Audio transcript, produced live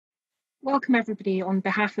Welcome everybody on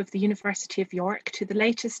behalf of the University of York to the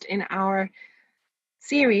latest in our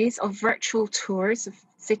series of virtual tours of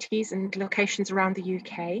cities and locations around the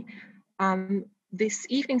UK. This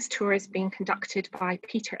evening's tour is being conducted by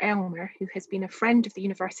Peter Aylmer, who has been a friend of the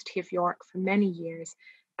University of York for many years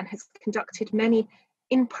and has conducted many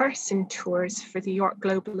in-person tours for the York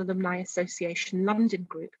Global Alumni Association London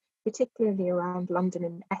group, particularly around London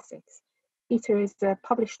and Essex. Peter is a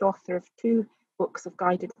published author of two books of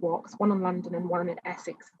guided walks, one on London and one in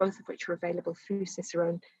Essex, both of which are available through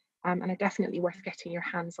Cicerone and are definitely worth getting your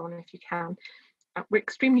hands on if you can. We're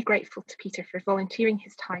extremely grateful to Peter for volunteering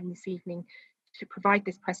his time this evening to provide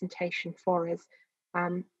this presentation for us.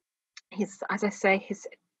 As I say, his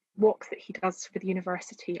walks that he does for the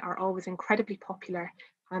university are always incredibly popular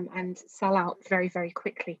and sell out very, very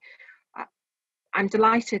quickly. I'm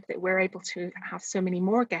delighted that we're able to have so many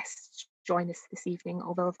more guests join us this evening,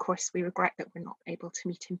 although of course we regret that we're not able to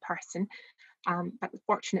meet in person. But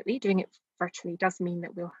fortunately, doing it virtually does mean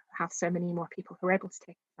that we'll have so many more people who are able to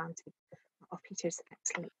take advantage of Peter's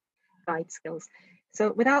excellent guide skills.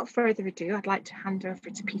 So without further ado, I'd like to hand over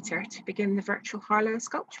to Peter to begin the virtual Harlow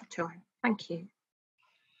sculpture tour. Thank you.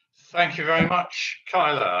 Thank you very much,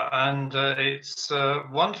 Kyla, and it's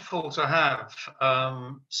wonderful to have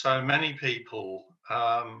so many people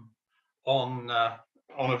on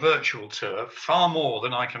a virtual tour, far more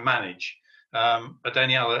than I can manage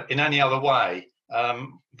in any other way.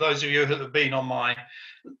 Those of you who have been on my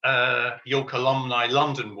York Alumni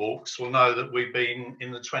London walks will know that we've been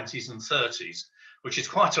in the 20s and 30s, which is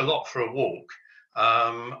quite a lot for a walk.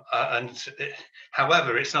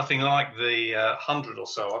 However, it's nothing like the 100 or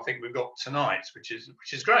so I think we've got tonight, which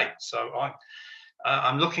is great. So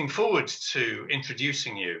I'm looking forward to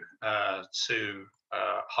introducing you to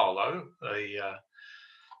Harlow, the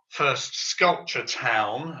first sculpture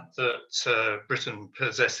town that Britain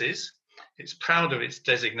possesses. It's proud of its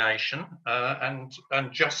designation, and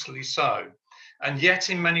justly so. And yet,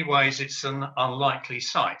 in many ways, it's an unlikely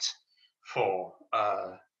site for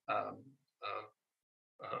a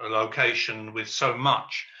location with so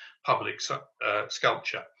much public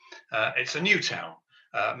sculpture. It's a new town.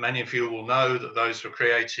 Many of you will know that those were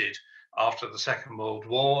created after the Second World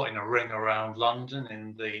War in a ring around London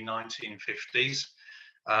in the 1950s.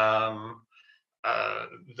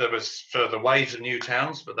 There was further waves of new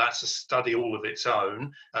towns, but that's a study all of its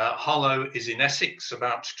own. Harlow is in Essex,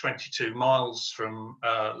 about 22 miles from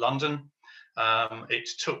London. It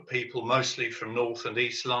took people mostly from North and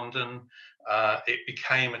East London. It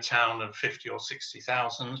became a town of 50 or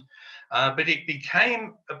 60,000, but it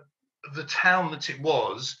became the town that it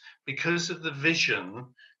was because of the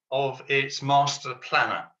vision of its master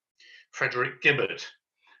planner, Frederick Gibberd.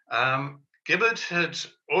 Gibberd had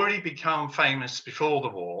already become famous before the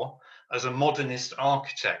war as a modernist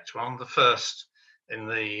architect, one of the first in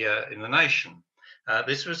the nation.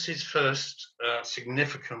 This was his first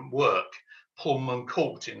significant work, Pullman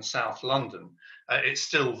Court in South London. It's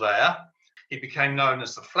still there. He became known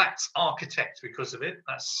as the flats architect because of it.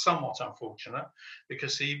 That's somewhat unfortunate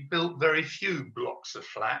because he built very few blocks of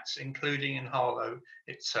flats, including in Harlow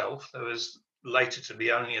itself. There was later to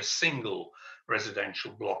be only a single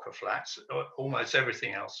residential block of flats. Almost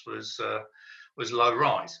everything else was low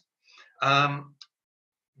rise.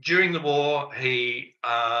 During the war, he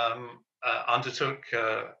undertook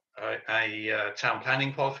a town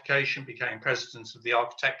planning qualification, became president of the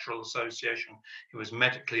Architectural Association. He was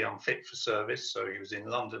medically unfit for service, so he was in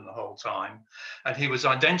London the whole time. And he was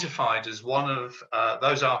identified as one of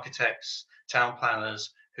those architects, town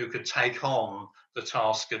planners, who could take on the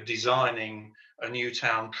task of designing a new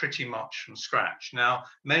town pretty much from scratch. Now,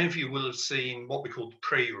 many of you will have seen what we call the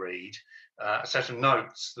pre-read, a set of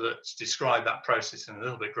notes that describe that process in a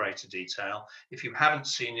little bit greater detail. If you haven't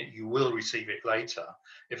seen it, you will receive it later.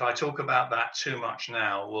 If I talk about that too much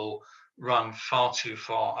now, we'll run far too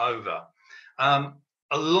far over.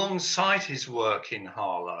 Alongside his work in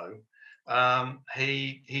Harlow,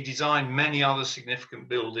 he designed many other significant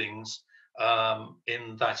buildings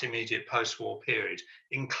in that immediate post-war period,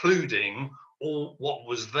 including what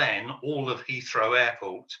was then all of Heathrow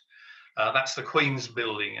Airport. That's the Queen's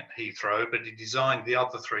building at Heathrow, but he designed the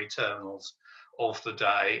other three terminals of the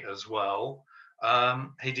day as well.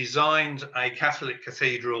 He designed a Catholic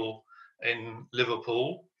cathedral in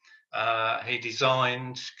Liverpool. He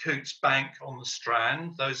designed Cootes Bank on the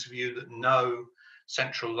Strand. Those of you that know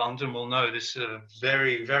central London will know this is a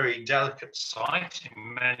very, very delicate site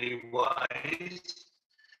in many ways.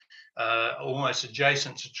 Almost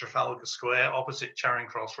adjacent to Trafalgar Square, opposite Charing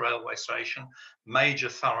Cross railway station, major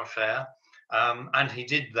thoroughfare. And he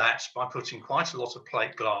did that by putting quite a lot of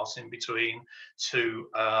plate glass in between two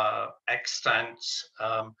extant,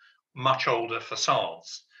 much older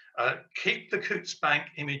facades. Keep the Coutts Bank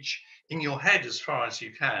image in your head as far as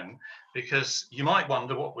you can, because you might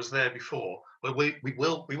wonder what was there before. Well, we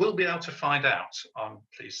will be able to find out, I'm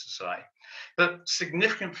pleased to say. But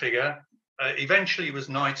significant figure, eventually was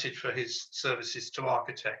knighted for his services to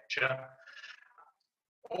architecture.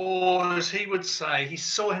 Or as he would say, he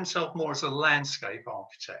saw himself more as a landscape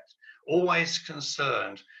architect, always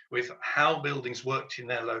concerned with how buildings worked in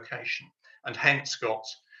their location, and hence got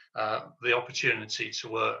the opportunity to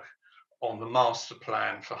work on the master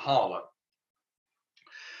plan for Harlow.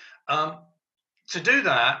 To do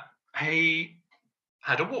that, he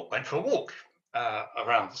went for a walk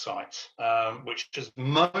around the site, which was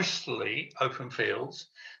mostly open fields.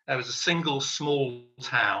 There was a single small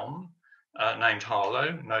town named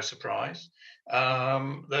Harlow, no surprise.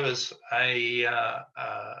 There was a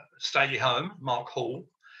stately home, Mark Hall.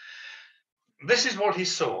 This is what he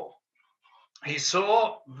saw. He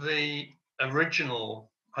saw the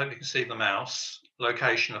original, I hope you can see the mouse,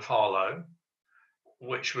 location of Harlow,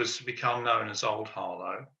 which was to become known as Old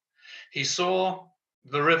Harlow. He saw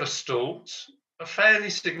the River Stort, a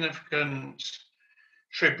fairly significant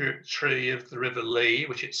tributary of the River Lee,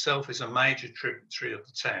 which itself is a major tributary of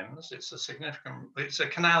the Thames. It's a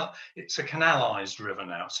canalized river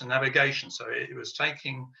now. It's a navigation, so it was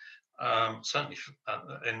taking, certainly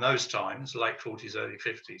in those times, late 40s, early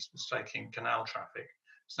 50s, was taking canal traffic.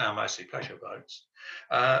 It's now mostly pleasure boats.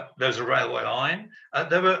 There's a railway line.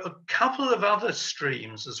 There were a couple of other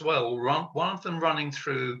streams as well, one of them running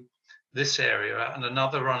through this area and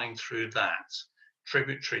another running through that,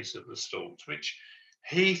 tributaries of the Stort, which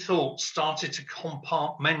he thought started to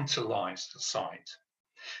compartmentalize the site.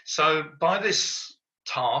 So by this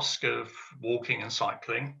task of walking and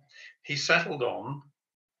cycling, he settled on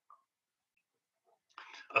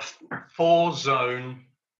a 4-zone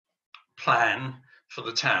plan for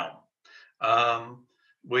the town,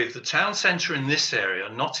 with the town centre in this area,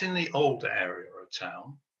 not in the older area of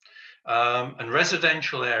town, and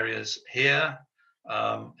residential areas here,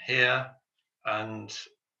 here, and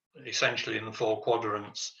essentially in the 4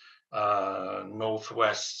 quadrants,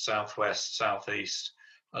 northwest, southwest, southeast,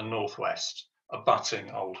 and northwest,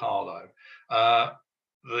 abutting Old Harlow.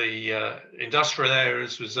 The industrial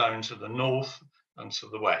areas were zoned to the north and to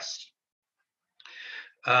the west.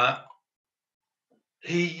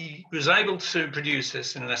 He was able to produce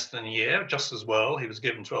this in less than a year, just as well. He was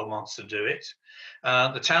given 12 months to do it.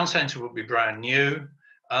 The town centre would be brand new,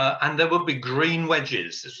 and there would be green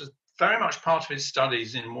wedges. This was very much part of his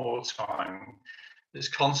studies in wartime, this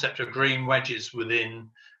concept of green wedges within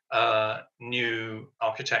new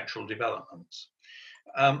architectural developments.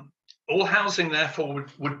 All housing, therefore,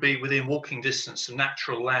 would be within walking distance of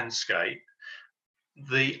natural landscape.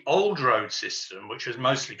 The old road system, which was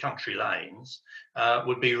mostly country lanes,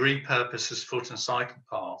 would be repurposed as foot and cycle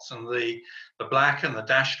paths, and the black and the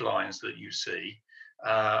dashed lines that you see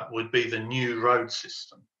would be the new road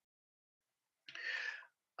system.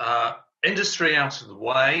 Industry out of the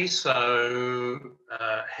way, so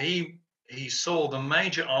he saw the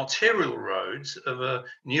major arterial roads of a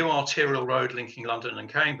new arterial road linking London and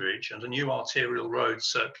Cambridge and a new arterial road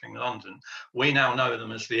circling London. We now know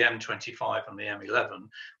them as the M25 and the M11,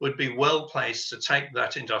 would be well placed to take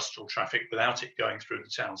that industrial traffic without it going through the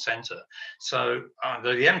town centre. So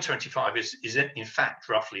the M25 is in fact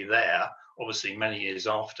roughly there, obviously many years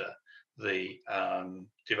after the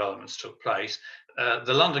developments took place.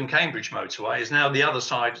 The London-Cambridge motorway is now the other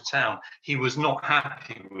side of town. He was not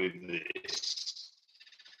happy with this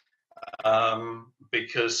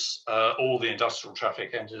because all the industrial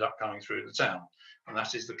traffic ended up coming through the town. And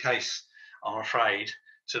that is the case, I'm afraid,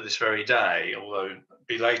 to this very day, although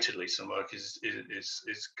belatedly some work is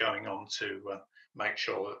going on to make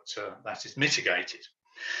sure that that is mitigated.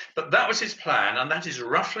 But that was his plan, and that is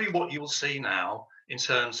roughly what you'll see now in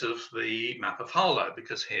terms of the map of Harlow,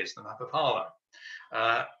 because here's the map of Harlow.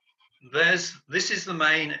 This is the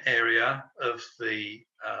main area of the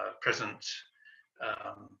present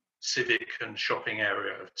civic and shopping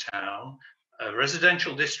area of town. A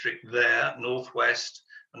residential district there, northwest,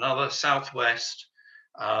 another southwest,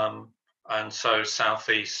 and so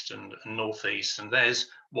southeast and northeast. And there's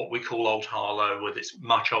what we call Old Harlow with its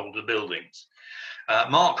much older buildings.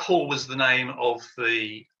 Mark Hall was the name of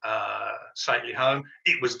the stately home.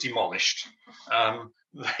 It was demolished.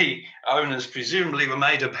 The owners presumably were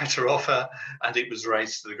made a better offer, and it was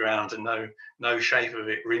razed to the ground, and no shape of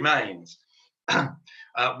it remains.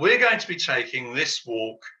 We're going to be taking this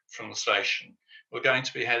walk from the station. We're going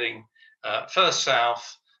to be heading first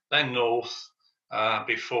south, then north,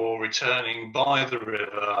 before returning by the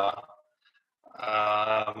river,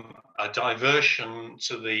 a diversion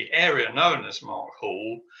to the area known as Mark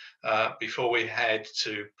Hall, before we head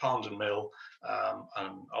to Pondon Mill,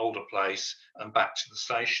 an older place, and back to the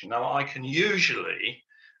station. Now, I can usually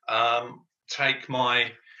take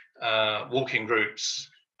my walking groups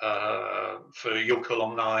for York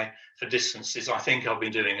alumni for distances. I think I've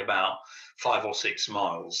been doing about 5 or 6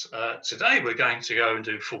 miles. Today we're going to go and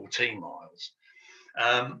do 14 miles.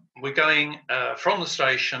 We're going from the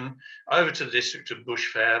station over to the district of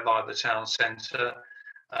Bushfair by the town centre.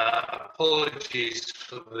 Apologies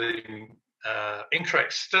for the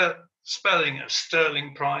incorrect spelling of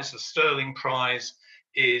Sterling Prize. The Sterling Prize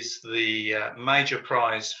is the major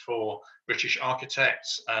prize for British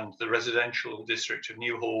architects, and the residential district of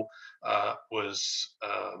Newhall was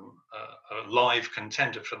a live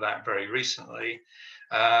contender for that very recently.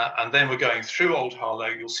 And then we're going through Old Harlow.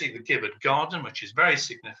 You'll see the Gibberd Garden, which is very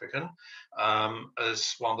significant,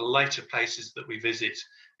 as one of the later places that we visit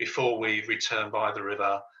before we return by the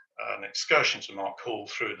river, an excursion to Mark Hall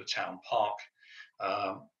through the town park,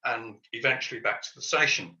 and eventually back to the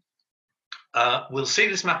station. We'll see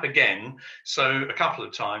this map again, so a couple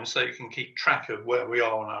of times, so you can keep track of where we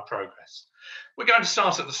are on our progress. We're going to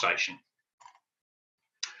start at the station.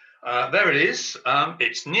 There it is.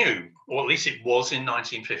 It's new, or at least it was in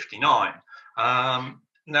 1959.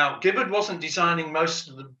 Now, Gibberd wasn't designing most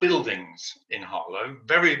of the buildings in Harlow.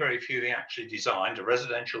 Very, very few he actually designed. A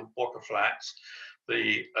residential block of flats,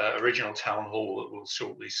 the original town hall that we'll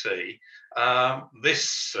shortly see.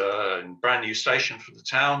 This brand new station for the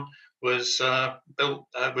town was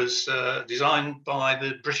designed by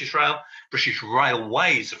the British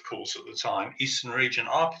Railways, of course, at the time, Eastern Region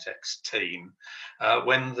Architects team,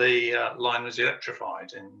 when the line was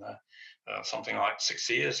electrified in something like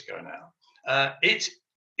 60 years ago now. It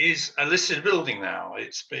is a listed building now.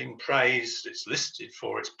 It's being praised, it's listed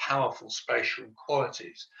for its powerful spatial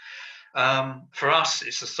qualities. For us,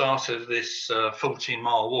 it's the start of this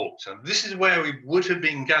 14-mile walk. So this is where we would have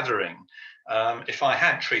been gathering if I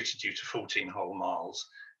had treated you to 14 whole miles,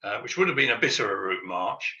 which would have been a bit of a route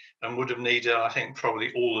march and would have needed, I think,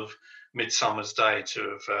 probably all of Midsummer's Day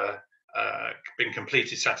to have been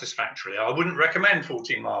completed satisfactorily. I wouldn't recommend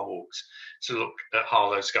 14-mile walks to look at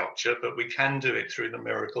Harlow sculpture, but we can do it through the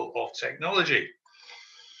miracle of technology.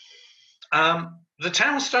 The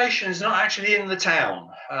town station is not actually in the town.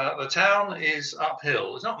 The town is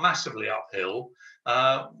uphill. It's not massively uphill.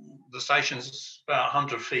 The station's about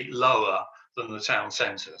 100 feet lower than the town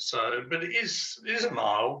centre. So, but it is a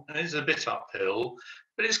mile, and it is a bit uphill,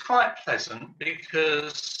 but it's quite pleasant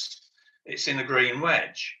because it's in a green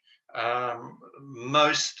wedge.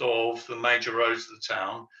 Most of the major roads of the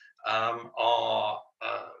town are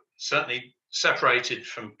certainly separated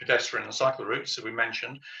from pedestrian and cycle routes, that we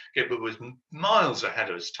mentioned. Gibberd was miles ahead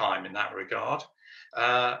of his time in that regard,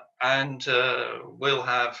 and we'll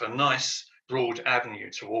have a nice broad avenue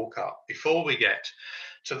to walk up before we get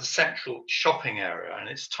to the central shopping area, and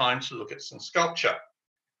it's time to look at some sculpture.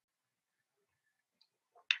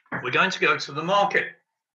 We're going to go to the market.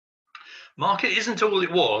 Market isn't all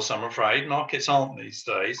it was, I'm afraid. Markets aren't these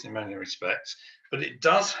days in many respects, but it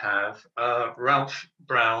does have Ralph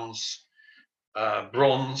Brown's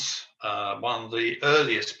bronze, one of the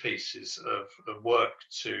earliest pieces of work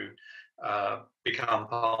to become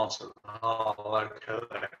part of the Harlow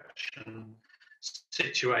collection,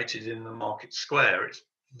 situated in the market square. It's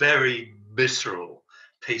very visceral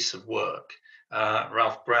piece of work.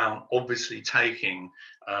 Ralph Brown obviously taking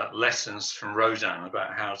lessons from Rodin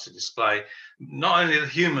about how to display not only the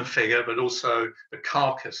human figure but also the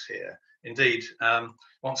carcass here. Indeed,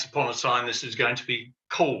 once upon a time this was going to be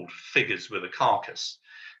called Figures with a Carcass.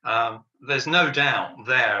 There's no doubt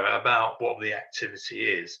there about what the activity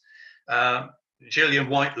is. Gillian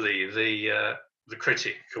Whiteley, the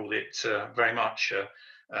critic, called it very much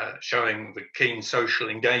showing the keen social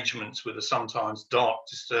engagements with a sometimes dark,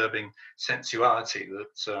 disturbing sensuality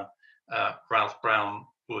that Ralph Brown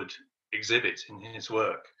would exhibit in his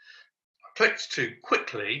work. I clicked too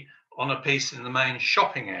quickly on a piece in the main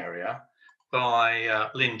shopping area by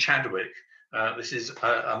Lynn Chadwick. This is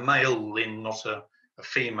a male Lynn, not a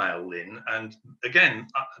female Lynn. And again,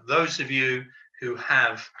 those of you who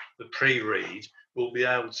have the pre-read will be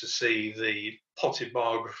able to see the potted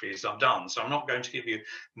biographies I've done. So I'm not going to give you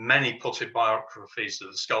many potted biographies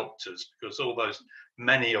of the sculptors, because all those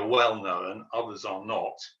many are well known, others are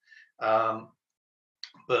not.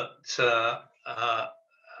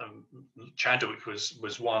 Chadwick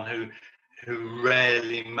was one who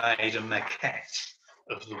rarely made a maquette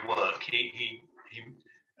of the work. He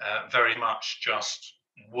very much just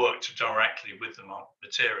worked directly with the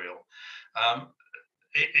material.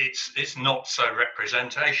 It's not so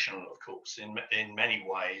representational, of course, in many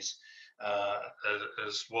ways,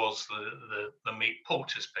 as was the meat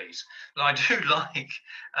porter's piece. But I do like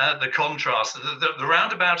the contrast. The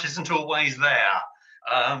roundabout isn't always there,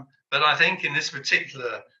 but I think in this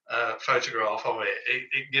particular photograph of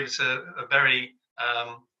it gives a very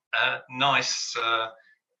nice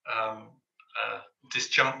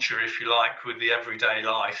disjuncture, if you like, with the everyday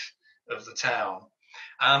life of the town.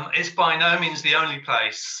 It's by no means the only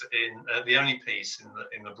place the only piece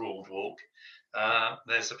in the Broad Walk.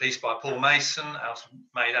 There's a piece by Paul Mason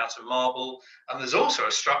made out of marble, and there's also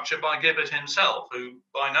a structure by Gibberd himself, who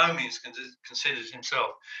by no means considers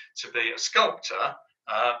himself to be a sculptor,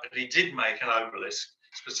 but he did make an obelisk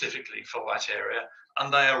specifically for that area,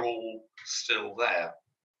 and they are all still there.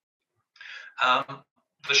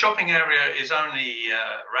 The shopping area is only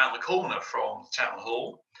around the corner from the town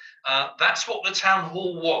hall. That's what the town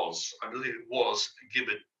hall was. I believe it was a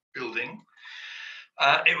Gibberd building.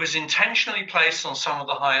 It was intentionally placed on some of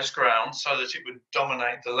the highest ground so that it would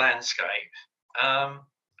dominate the landscape.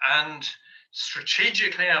 And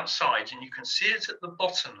strategically outside, and you can see it at the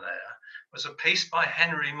bottom there, was a piece by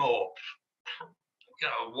Henry Moore,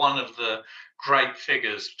 one of the great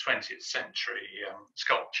figures of 20th century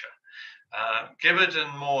sculpture. Gibberd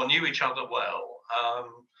and Moore knew each other well.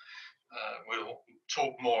 We'll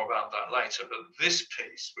talk more about that later, but this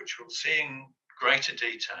piece, which we'll see in greater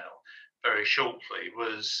detail very shortly,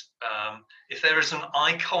 was, if there is an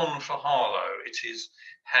icon for Harlow, it is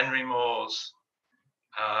Henry Moore's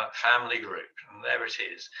family group, and there it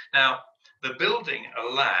is. Now, the building,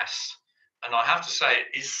 alas, and I have to say,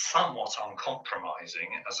 it is somewhat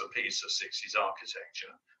uncompromising as a piece of 60s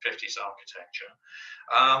architecture, 50s architecture,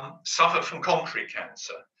 suffered from concrete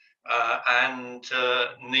cancer and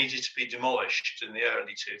needed to be demolished in the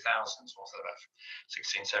early 2000s, what's that, about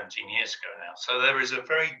 16, 17 years ago now. So there is a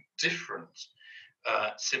very different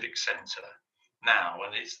civic centre now,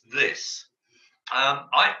 and it's this. Now,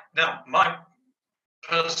 my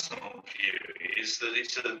personal view is that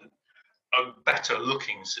it's a better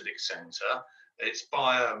looking civic centre. It's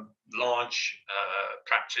by a large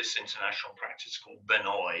international practice called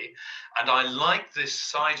Benoit, and I like this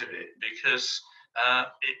side of it because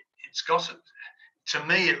it's got, to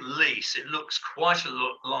me at least, it looks quite a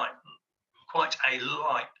lot like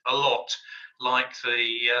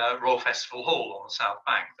the Royal Festival Hall on the South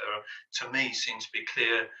Bank. There are, to me, seem to be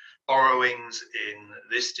clear borrowings in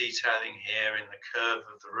this detailing here, in the curve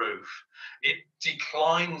of the roof. It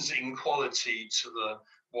declines in quality to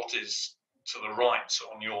what is to the right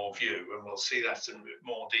on your view, and we'll see that in a bit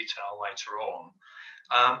more detail later on.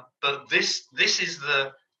 But this is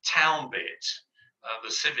the town bit,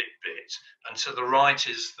 the civic bit, and to the right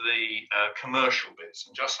is the commercial bits,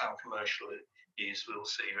 and just how commercial it is we'll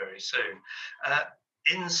see very soon.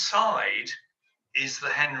 Inside is the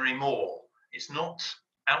Henry Moore. It's not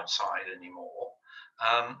outside anymore,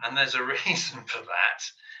 and there's a reason for that.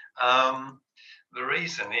 The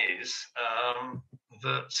reason is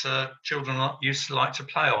that children used to like to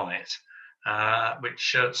play on it,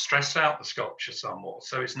 which stressed out the sculpture somewhat.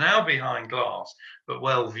 So it's now behind glass, but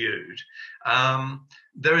well viewed.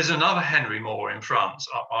 There is another Henry Moore in France,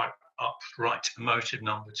 upright motive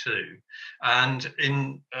number 2, and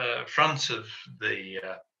in front of the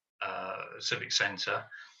Civic Centre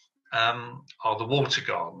are the water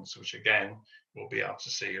gardens, which again we'll be able to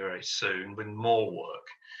see very soon with more work.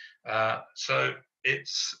 So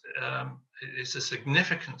it's a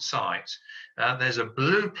significant site. There's a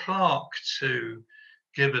blue plaque to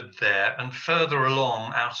Gibberd there, and further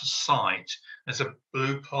along out of sight there's a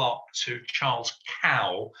blue plaque to Charles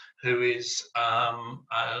Cow, who is a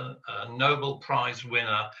Nobel Prize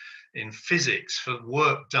winner in physics for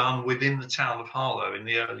work done within the town of Harlow in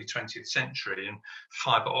the early 20th century in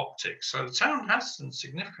fibre optics. So the town has some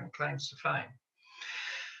significant claims to fame.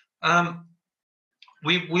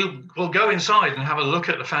 We'll go inside and have a look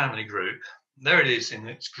at the family group. There it is in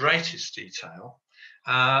its greatest detail.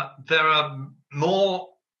 There are more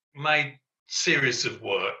made series of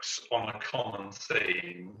works on a common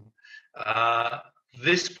theme.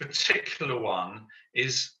 This particular one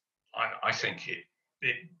is, I think it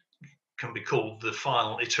can be called the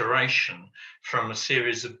final iteration from a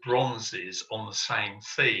series of bronzes on the same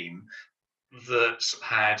theme that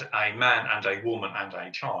had a man and a woman and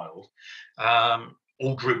a child,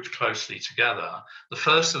 all grouped closely together. The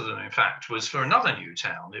first of them, in fact, was for another new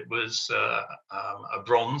town. It was a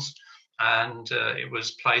bronze, and it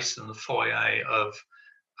was placed in the foyer of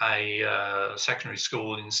a secondary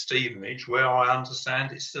school in Stevenage, where I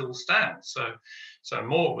understand it still stands. So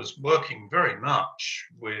Moore was working very much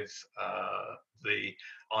with the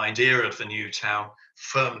idea of the new town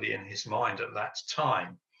firmly in his mind at that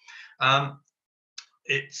time.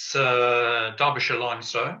 It's Derbyshire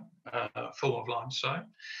limestone, form of limestone.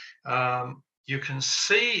 You can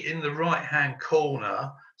see in the right-hand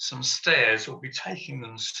corner some stairs. We'll be taking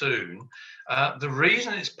them soon. The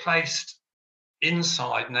reason it's placed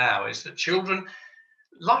inside now is that children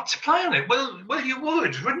like to play on it. Well, you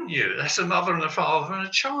would, wouldn't you? That's a mother and a father and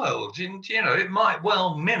a child. And, you know, it might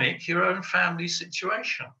well mimic your own family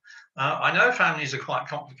situation. I know families are quite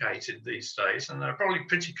complicated these days, and they're probably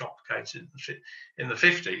pretty complicated in the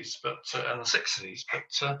 50s and the 60s,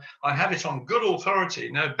 but I have it on good authority,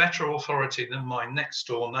 no better authority than my next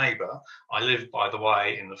door neighbour. I live, by the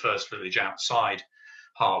way, in the first village outside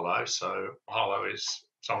Harlow, so Harlow is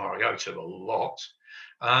somewhere I go to a lot.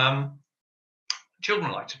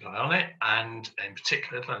 Children like to play on it, and in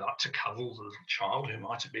particular, they like to cuddle the little child who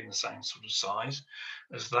might have been the same sort of size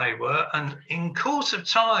as they were. And in course of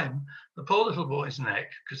time, the poor little boy's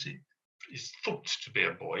neck, because it is thought to be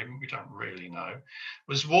a boy, we don't really know,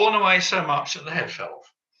 was worn away so much that the head fell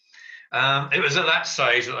off. It was at that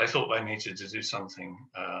stage that they thought they needed to do something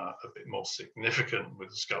a bit more significant with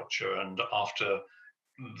the sculpture. And after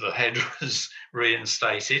the head was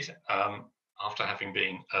reinstated, after having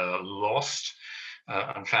been lost,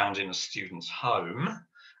 and found in a student's home,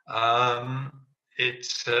 it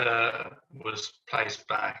was placed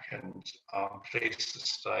back, and I'm pleased to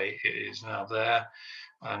say it is now there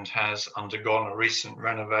and has undergone a recent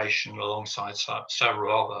renovation alongside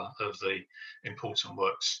several other of the important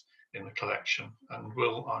works in the collection, and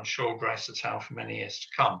will, I'm sure, grace the town for many years to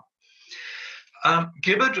come.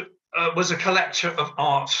 Gibberd was a collector of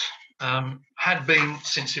art, had been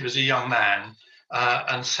since he was a young man,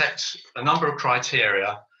 and set a number of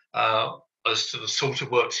criteria as to the sort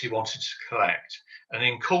of works he wanted to collect. And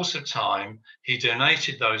in course of time, he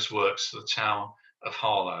donated those works to the town of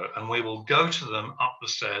Harlow, and we will go to them up the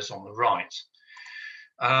stairs on the right.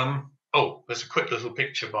 Oh, there's a quick little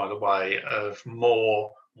picture, by the way, of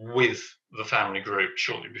Moore with the family group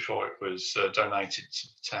shortly before it was donated to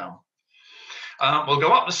the town. We'll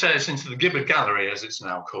go up the stairs into the Gibberd Gallery, as it's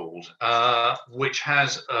now called, which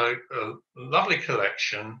has a lovely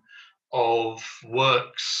collection of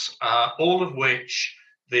works, all of which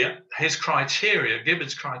his criteria,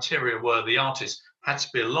 Gibberd's criteria, were the artist had to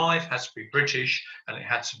be alive, had to be British, and it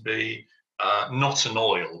had to be not an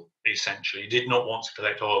oil, essentially. He did not want to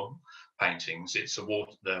collect oil paintings.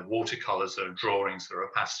 They're watercolours, they're drawings, there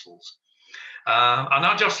are pastels. And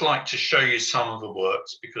I'd just like to show you some of the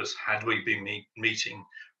works, because had we been meeting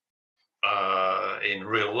in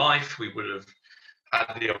real life, we would have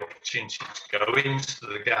had the opportunity to go into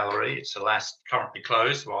the gallery. It's currently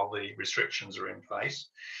closed while the restrictions are in place.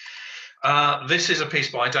 This is a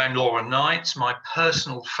piece by Dame Laura Knight. My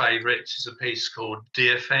personal favourite is a piece called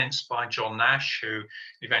Deer Fence by John Nash, who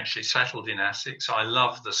eventually settled in Essex. I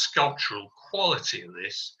love the sculptural quality of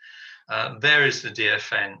this. There is the Deer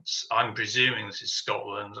Fence. I'm presuming this is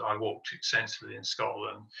Scotland. I walked extensively in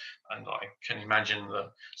Scotland, and I can imagine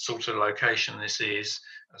the sort of location this is.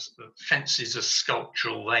 The fences are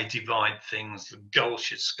sculptural, they divide things. The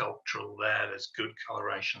gulch is sculptural there, there's good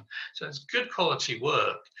coloration. So it's good quality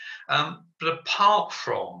work. But apart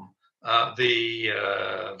from the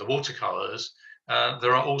watercolours,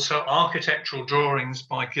 there are also architectural drawings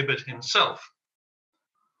by Gibberd himself.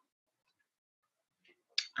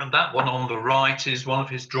 And that one on the right is one of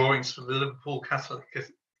his drawings for the Liverpool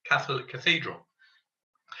Catholic Cathedral.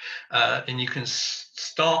 And you can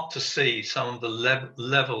start to see some of the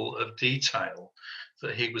level of detail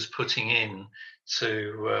that he was putting in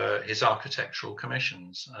to his architectural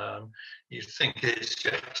commissions. You think it's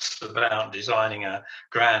just about designing a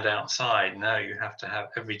grand outside. No, you have to have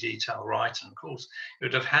every detail right. And of course, it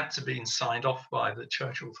would have had to be signed off by the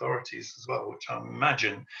church authorities as well, which I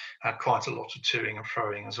imagine had quite a lot of toing and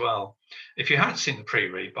froing as well. If you haven't seen the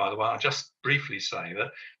pre-read, by the way, I'll just briefly say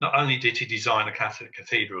that not only did he design a Catholic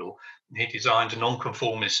cathedral, he designed a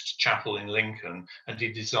nonconformist chapel in Lincoln, and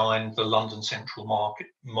he designed the London Central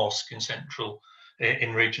Mosque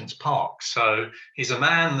in Regent's Park. So he's a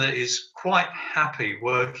man that is quite happy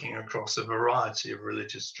working across a variety of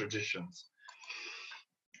religious traditions.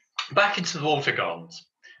 Back into the water gardens.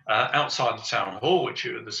 Outside the town hall,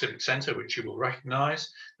 the civic centre, which you will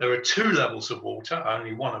recognise, there are two levels of water,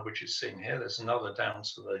 only one of which is seen here. There's another down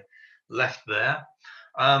to the left there.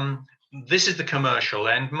 This is the commercial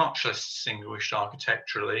end, much less distinguished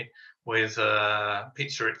architecturally. with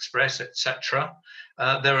Pizza Express, etc.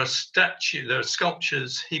 There are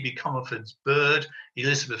sculptures, Hebe Comerford's bird,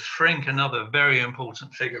 Elizabeth Frink, another very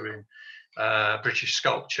important figure in British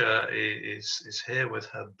sculpture, is here with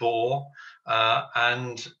her boar,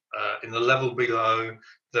 and in the level below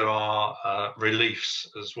there are reliefs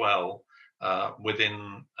as well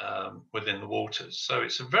within the waters. So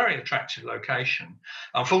it's a very attractive location.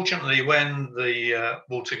 Unfortunately, when the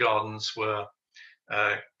water gardens were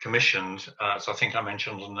commissioned, as I think I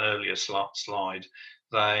mentioned on an earlier slide,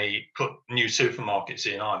 they put new supermarkets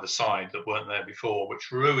in either side that weren't there before,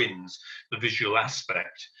 which ruins the visual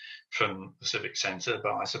aspect from the civic centre,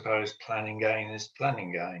 but I suppose planning gain is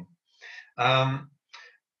planning gain.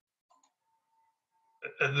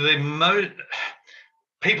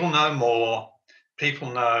 People know more.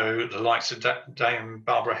 People know the likes of Dame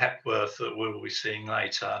Barbara Hepworth that we'll be seeing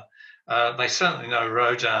later. They certainly know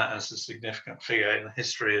Rodin as a significant figure in the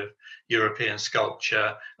history of European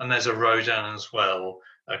sculpture, and there's a Rodin as well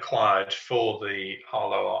acquired for the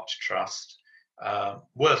Harlow Art Trust.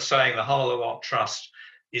 Worth saying, the Harlow Art Trust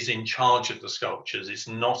is in charge of the sculptures. It's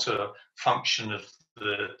not a function of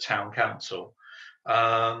the town council.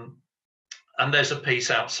 And there's a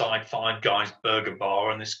piece outside Five Guys Burger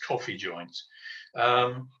Bar and this coffee joint.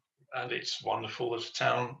 And it's wonderful that a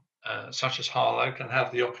town such as Harlow can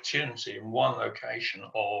have the opportunity in one location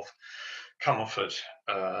of Comerford,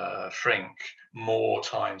 Frink, Moore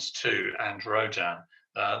 ×2, and Rodin.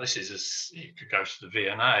 This is you could go to the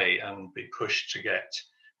V&A and be pushed to get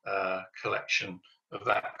a collection of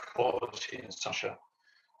that quality in such a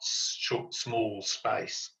short, small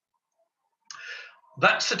space.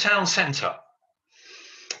 That's the town centre.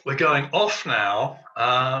 We're going off now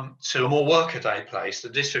to a more workaday place, the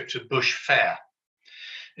district of Bush Fair.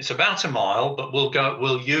 It's about a mile, but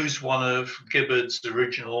we'll use one of Gibberd's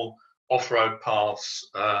original off-road paths.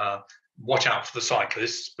 Watch out for the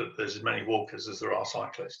cyclists, but there's as many walkers as there are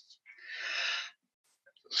cyclists.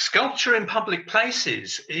 Sculpture in public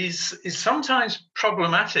places is sometimes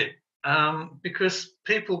problematic because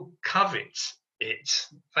people covet it.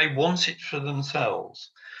 They want it for themselves.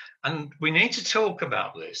 And we need to talk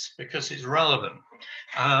about this because it's relevant.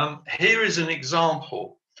 Here is an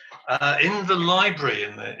example. In the library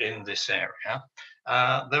in this area,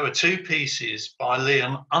 there were two pieces by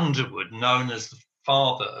Leon Underwood, known as the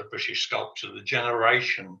father of British sculpture, the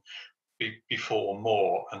generation before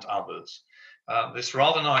Moore and others. This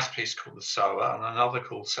rather nice piece called The Sower and another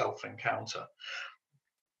called Self-Encounter.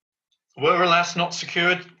 Were alas not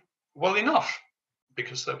secured well enough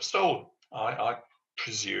because they were stolen. I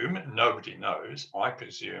presume, nobody knows, I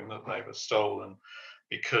presume that they were stolen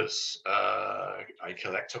because a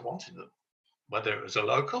collector wanted them, whether it was a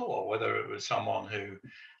local or whether it was someone who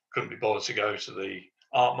couldn't be bothered to go to the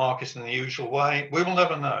art market in the usual way. We will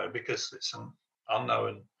never know because it's an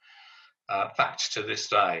unknown fact to this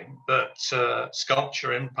day. But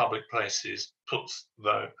sculpture in public places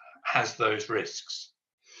has those risks.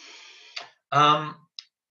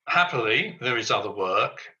 Happily, there is other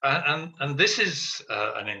work, and this is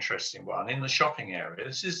an interesting one in the shopping area.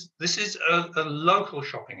 This is a local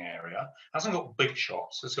shopping area. It hasn't got big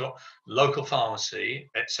shops. It's got local pharmacy,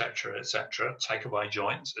 etc., etc., takeaway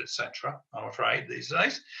joints, etc. I'm afraid these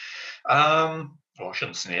days. Well, I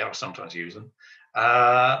shouldn't sneer. I sometimes use them.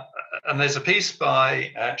 And there's a piece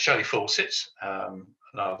by Shelley Fawcett,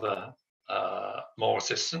 another Moore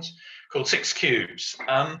assistant, called Six Cubes,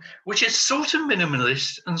 which is sort of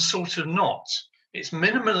minimalist and sort of not. It's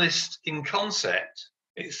minimalist in concept.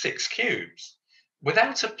 It's 6 cubes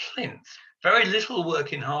without a plinth. Very little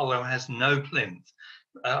work in Harlow has no plinth.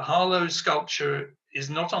 Harlow's sculpture is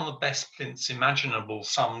not on the best plinths imaginable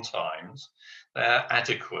sometimes. They're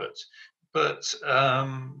adequate, but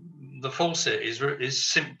the Fawcett is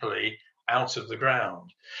simply out of the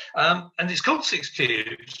ground. And it's called 6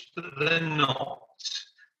 cubes, but they're not.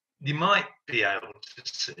 You might be able to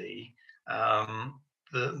see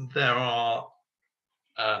that there are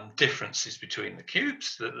differences between the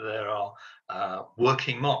cubes, that there are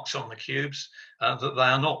working marks on the cubes, that they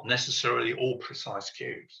are not necessarily all precise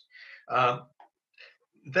cubes.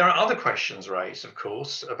 There are other questions raised, of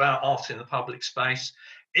course, about art in the public space.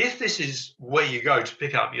 If this is where you go to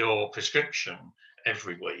pick up your prescription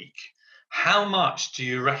every week, how much do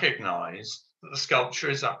you recognise that the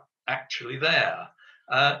sculpture is actually there?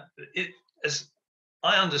 As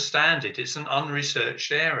I understand it, it's an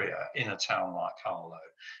unresearched area in a town like Harlow.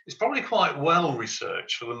 It's probably quite well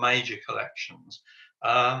researched for the major collections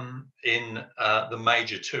in the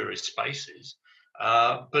major tourist spaces.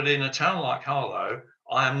 But in a town like Harlow,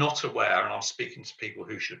 I am not aware, and I'm speaking to people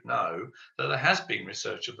who should know, that there has been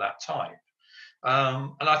research of that type.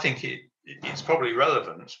 And I think it's probably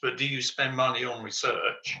relevant, but do you spend money on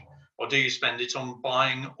research, or do you spend it on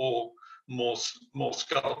buying or more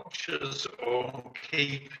sculptures, or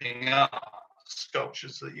keeping up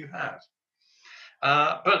sculptures that you have?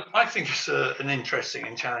 But I think it's an interesting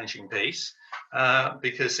and challenging piece,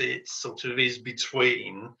 because it sort of is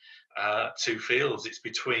between two fields. It's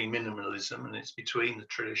between minimalism and it's between the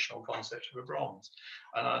traditional concept of a bronze,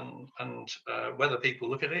 and whether people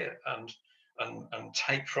look at it and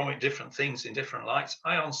take from it different things in different lights,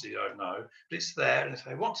 I honestly don't know. But it's there, and if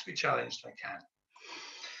they want to be challenged, they can.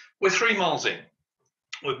 We're 3 miles in.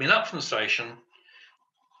 We've been up from the station,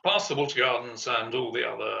 past the water gardens and all the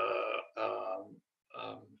other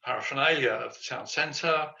paraphernalia of the town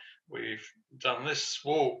centre. We've done this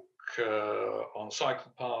walk on a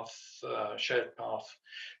cycle path, shared path,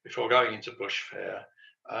 before going into Bush Fair,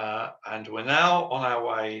 and we're now on our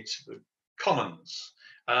way to the Commons.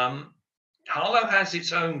 Harlow has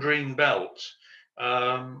its own green belt,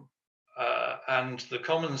 and the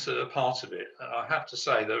Commons are part of it. I have to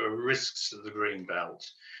say there are risks to the green belt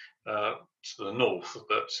to the north,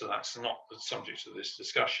 but that's not the subject of this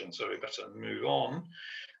discussion, so we better move on.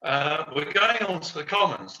 We're going on to the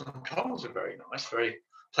Commons, and the Commons are very nice, very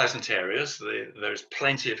pleasant areas. There's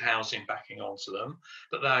plenty of housing backing onto them,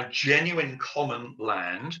 but they're genuine common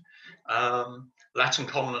land. Latin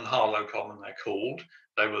Common and Harlow Common, they're called.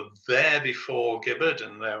 They were there before Gibberd,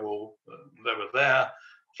 and they were there,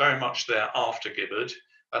 very much there after Gibberd,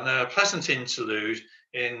 and they're a pleasant interlude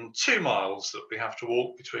in 2 miles that we have to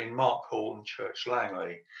walk between Mark Hall and Church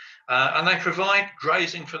Langley, and they provide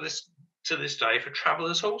grazing to this day for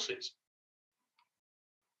travellers' horses.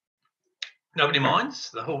 Nobody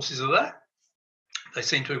minds, the horses are there. They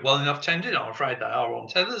seem to be well enough tended. I'm afraid they are on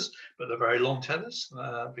tethers, but they're very long tethers,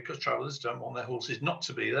 because travellers don't want their horses not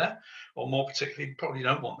to be there, or more particularly, probably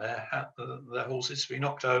don't want their horses to be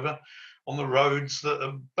knocked over on the roads that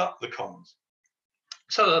abut the Commons.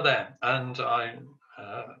 So they're there, and I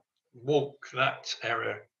walk that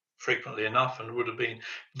area frequently enough, and would have been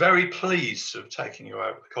very pleased to have taken you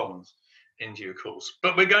over the Commons in due course.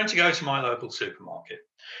 But we're going to go to my local supermarket.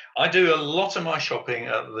 I do a lot of my shopping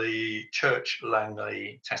at the Church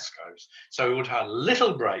Langley Tesco's, so we would have a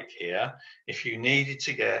little break here if you needed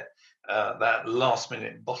to get that last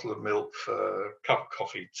minute bottle of milk for a cup of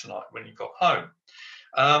coffee tonight when you got home.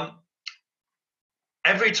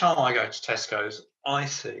 Every time I go to Tesco's, I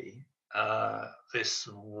see this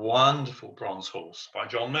wonderful bronze horse by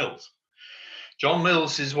John Mills. John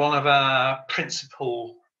Mills is one of our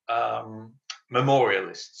principal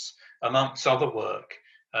memorialists. Amongst other work,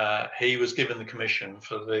 he was given the commission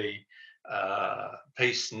for the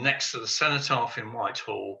piece next to the cenotaph in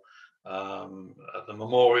Whitehall, the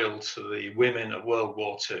memorial to the women of World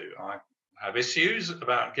War II. I have issues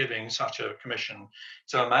about giving such a commission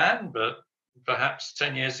to a man, but perhaps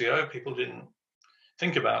 10 years ago people didn't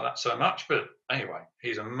think about that so much. But anyway,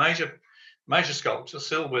 he's a major sculptor,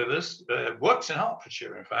 still with us, works in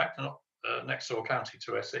Hertfordshire, in fact, not next door county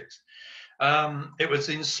to Essex. It was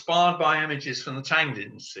inspired by images from the Tang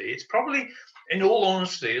Dynasty. It's probably, in all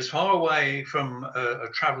honesty, as far away from a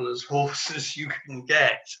traveller's horse as you can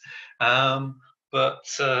get, but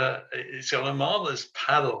it's got a marvellous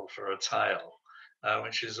paddle for a tail,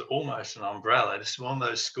 which is almost an umbrella. This is one of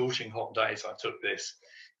those scorching hot days I took this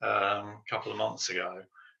a couple of months ago.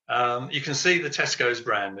 You can see the Tesco's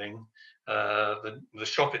branding. The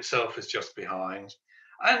shop itself is just behind.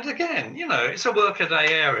 And again, you know, it's a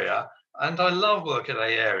workaday area, and I love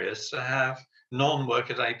workaday areas to have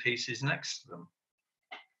non-workaday pieces next to them.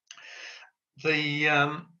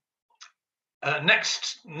 The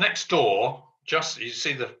next door, just you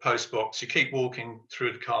see the post box, you keep walking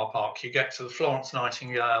through the car park, you get to the Florence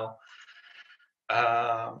Nightingale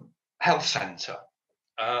Health Centre,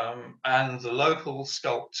 and the local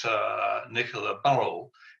sculptor Nicola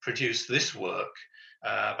Burrell produced this work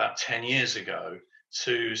about 10 years ago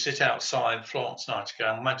to sit outside Florence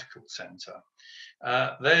Nightingale Medical Centre.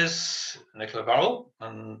 There's Nicola Burrell,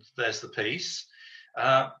 and there's the piece.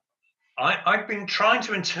 I've been trying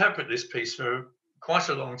to interpret this piece for quite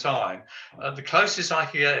a long time. The closest I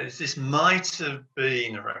could get is this might have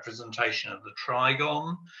been a representation of the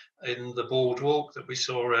Trigon in the boardwalk that we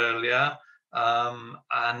saw earlier,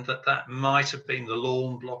 and that might have been the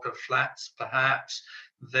lawn block of flats, perhaps.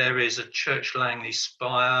 There is a Church Langley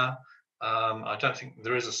spire. I don't think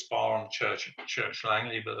there is a spire on Church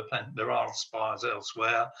Langley, but there are spires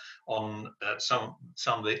elsewhere on some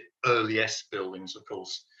of the earliest buildings, of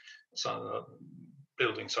course. Some of the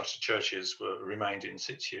buildings such as churches remained in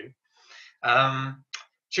situ.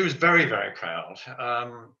 she was very, very proud.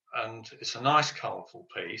 And it's a nice, colourful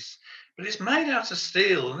piece, but it's made out of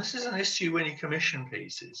steel, and this is an issue-winning commission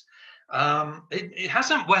pieces. It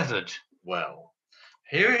hasn't weathered well.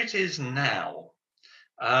 Here it is now.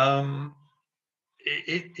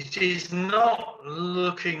 It is not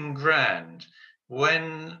looking grand.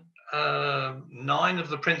 When 9 of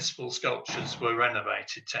the principal sculptures were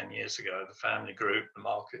renovated 10 years ago, the family group, the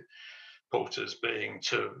market porters being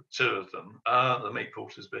two of them, the meat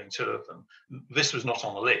porters being 2 of them. This was not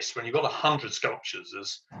on the list. When you've got 100 sculptures,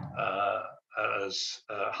 as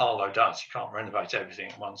Harlow does, you can't renovate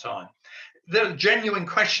everything at one time. There are genuine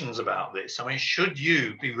questions about this. I mean, should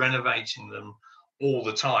you be renovating them all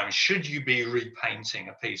the time? Should you be repainting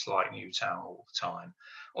a piece like Newtown all the time?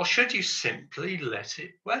 Or should you simply let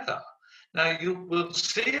it weather? Now, you will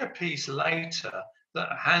see a piece later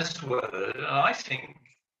that has weathered, and I think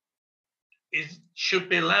it should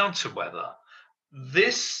be allowed to weather.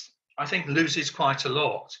 This, I think, loses quite a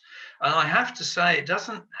lot. And I have to say, it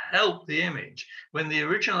doesn't help the image when the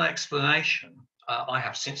original explanation, I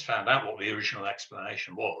have since found out what the original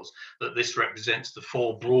explanation was, that this represents the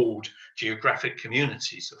 4 broad geographic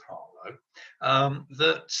communities of Harlow,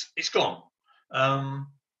 that it's gone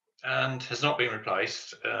and has not been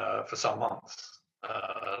replaced for some months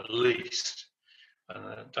at least.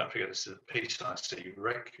 And don't forget, this is a piece I see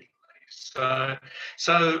regularly.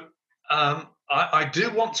 So I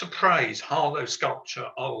do want to praise Harlow sculpture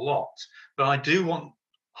a lot, but I do want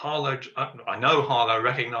Harlow, I know Harlow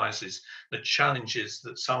recognises the challenges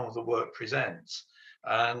that some of the work presents,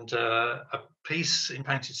 and a piece in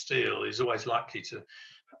painted steel is always likely to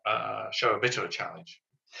show a bit of a challenge.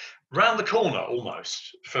 Round the corner,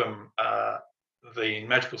 almost, from the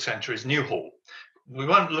medical centre is Newhall. We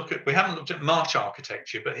haven't looked at March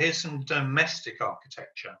architecture, but here's some domestic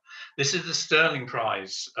architecture. This is the Stirling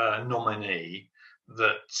Prize nominee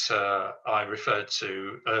that I referred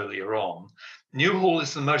to earlier on. Newhall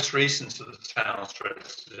is the most recent of the town's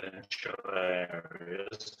residential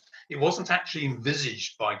areas. It wasn't actually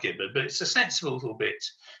envisaged by Gibberd, but it's a sensible little bit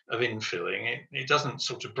of infilling. It doesn't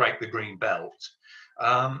sort of break the green belt.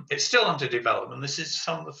 It's still under development. This is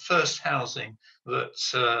some of the first housing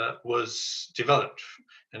that was developed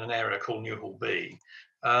in an area called Newhall B.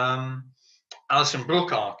 Alison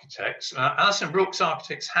Brooke Architects. Alison Brooke's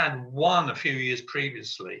architects had won a few years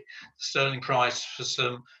previously the Stirling Prize for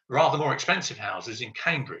some rather more expensive houses in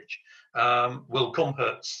Cambridge. Will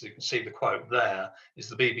Compertz, you can see the quote there, is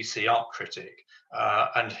the BBC art critic,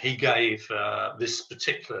 and he gave this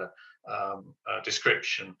particular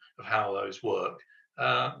description of Harlow's work.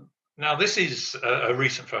 Now, this is a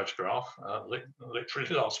recent photograph,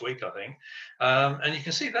 literally last week, I think, and you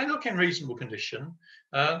can see they look in reasonable condition.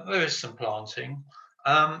 There is some planting.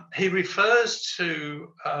 He refers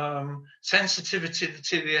to sensitivity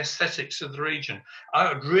to the aesthetics of the region.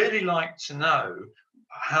 I would really like to know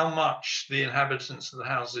how much the inhabitants of the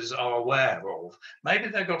houses are aware of. Maybe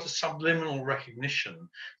they've got a subliminal recognition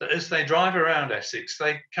that as they drive around Essex,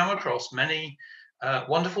 they come across many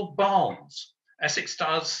wonderful barns. Essex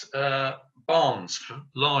does barns for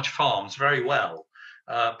large farms very well.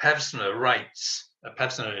 Pevsner rates,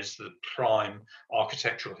 Pevsner is the prime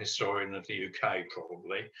architectural historian of the UK,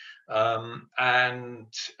 probably, and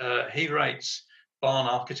he rates barn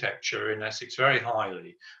architecture in Essex very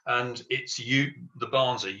highly. And the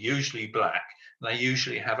barns are usually black, and they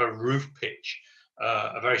usually have a roof pitch,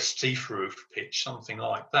 a very steep roof pitch, something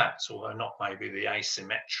like that, although not maybe the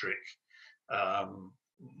asymmetric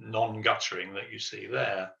non-guttering that you see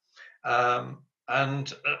there.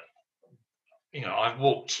 You know, I've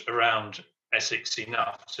walked around Essex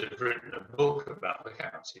enough to have written a book about the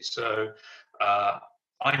county, so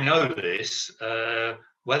I know this.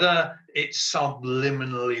 Whether it's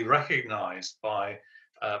subliminally recognised by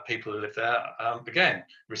people who live there, again,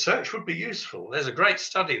 research would be useful. There's a great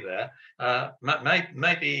study there.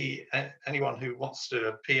 Maybe anyone who wants to do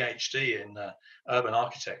a PhD in urban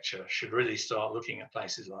architecture should really start looking at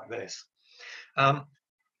places like this.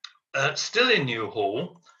 Still in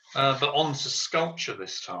Newhall, but on to sculpture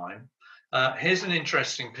this time. Here's an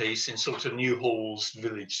interesting piece in sort of Newhall's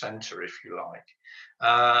village centre, if you like,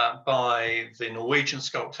 by the Norwegian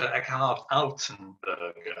sculptor Eckhard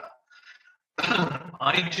Altenberger.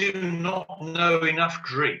 I do not know enough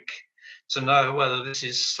Greek to know whether this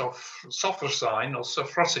is Sophrosine or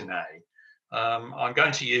Sophrosine. I'm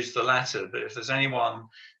going to use the latter, but if there's anyone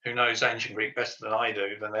who knows ancient Greek better than I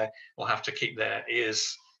do, then they will have to keep their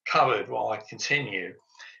ears covered while I continue.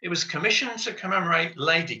 It was commissioned to commemorate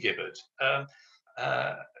Lady Gibberd.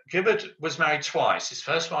 Gibberd was married twice. His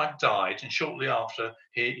first wife died, and shortly after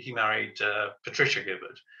he married Patricia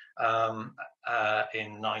Gibberd.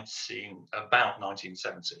 in about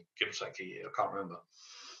 1970, give or take a year, I can't remember.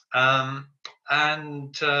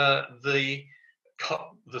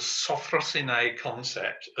 The sophrosine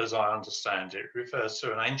concept, as I understand it, refers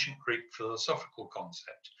to an ancient Greek philosophical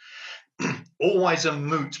concept. Always a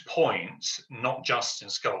moot point, not just in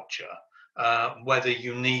sculpture, whether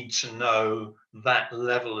you need to know that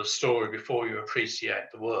level of story before you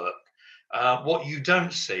appreciate the work. What you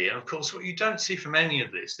don't see, and of course what you don't see from any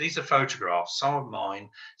of this, these are photographs, some of mine,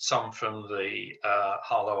 some from the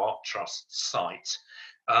Harlow Art Trust site,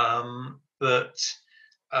 but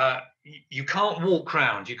you can't walk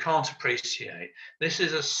round, you can't appreciate. This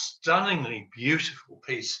is a stunningly beautiful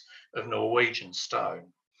piece of Norwegian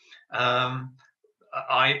stone.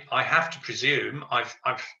 I have to presume,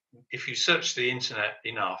 if you search the internet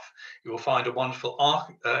enough, you will find a wonderful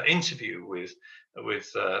interview with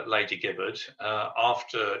Lady Gibberd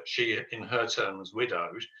after she, in her turn, was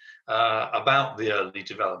widowed, about the early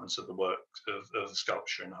developments of the work of the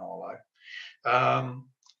sculpture in Harlow.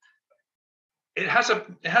 It has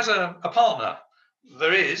a partner.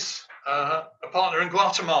 There is a partner in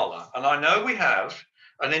Guatemala, and I know we have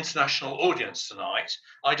an international audience tonight.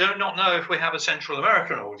 I do not know if we have a Central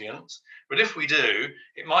American audience, but if we do,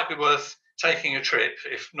 it might be worth taking a trip,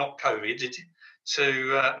 if not COVID,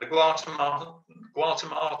 to the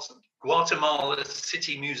Guatemala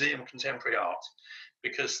City Museum of Contemporary Art,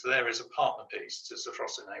 because there is a partner piece to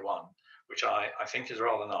Sophrosine 1, which I think is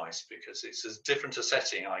rather nice, because it's as different a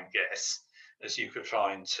setting, I guess, as you could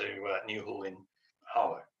find to Newhall in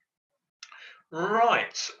Harlow.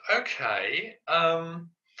 Right, okay.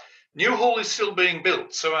 Newhall is still being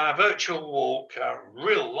built, so our virtual walk, our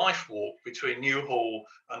real life walk between Newhall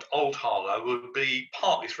and Old Harlow would be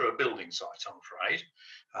partly through a building site, I'm afraid.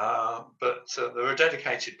 But there are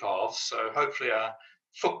dedicated paths, so hopefully our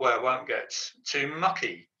footwear won't get too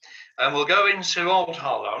mucky. And we'll go into Old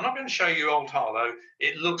Harlow. I'm not going to show you Old Harlow.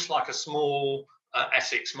 It looks like a small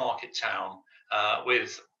Essex market town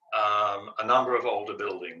with a number of older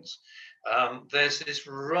buildings. There's this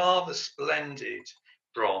rather splendid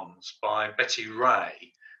bronze by Betty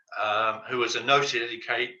Ray, who was a noted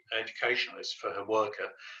educationalist for her work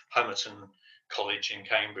at Homerton College in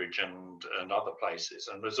Cambridge and other places,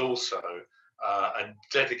 and was also a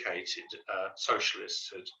dedicated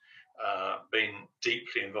socialist, had been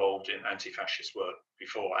deeply involved in anti-fascist work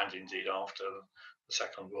before and indeed after the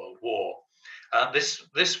Second World War.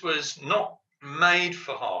 This was not made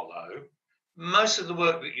for Harlow. Most of the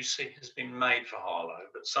work that you see has been made for Harlow,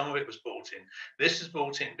 but some of it was bought in. This is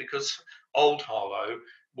bought in because Old Harlow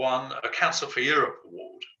won a Council for Europe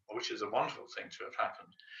award, which is a wonderful thing to have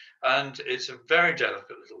happened. And it's a very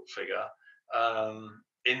delicate little figure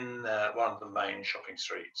in one of the main shopping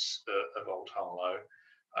streets of Old Harlow,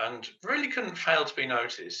 and really couldn't fail to be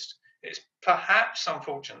noticed. It's perhaps,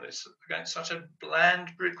 unfortunately, it's against such a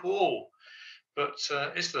bland brick wall, but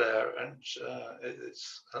it's there, and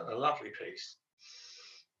it's a lovely piece.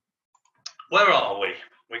 Where are we?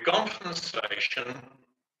 We've gone from the station,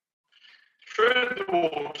 through the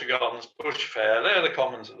Water Gardens, Bush Fair, there are the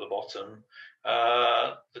commons at the bottom.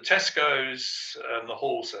 The Tesco's and the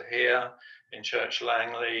halls are here in Church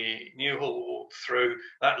Langley. Newhall walk through.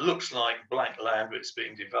 That looks like blank land, but it's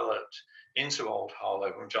being developed into Old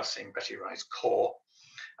Harlow. We've just seen Betty Ray's core.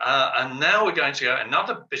 And now we're going to go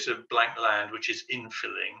another bit of blank land, which is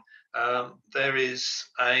infilling. There is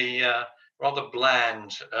a rather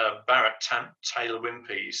bland Barrett Taylor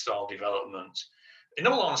Wimpey style development. In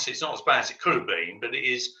all honesty, it's not as bad as it could have been, but it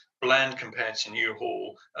is bland compared to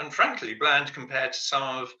Newhall, and frankly, bland compared to some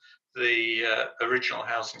of the original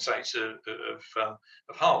housing sites of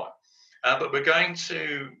Harlow. But we're going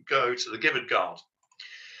to go to the Gibberd Garden.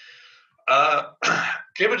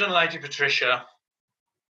 Gibberd and Lady Patricia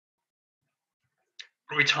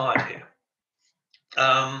retired here.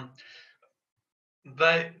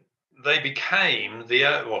 They became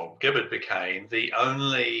Gibberd became the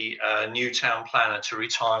only new town planner to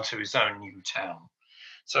retire to his own new town.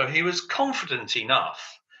 So he was confident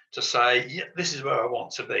enough to say, yeah, this is where I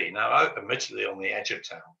want to be. Now, admittedly on the edge of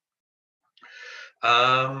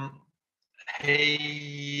town.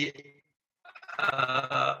 He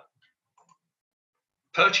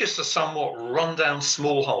purchased a somewhat rundown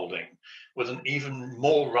small holding with an even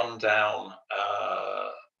more rundown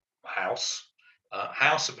house.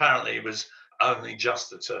 House apparently was only just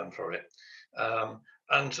the term for it.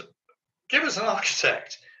 And Gibberd's an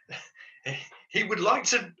architect. He would like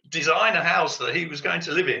to design a house that he was going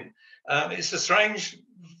to live in. It's a strange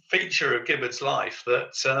feature of Gibberd's life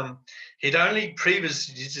that he'd only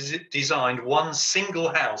previously designed one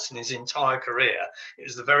single house in his entire career. It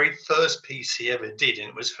was the very first piece he ever did, and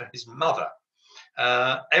it was for his mother.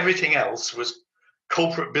 Everything else was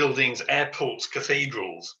corporate buildings, airports,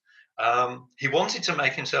 cathedrals. He wanted to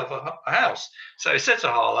make himself a house. So he said to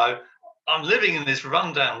Harlow, I'm living in this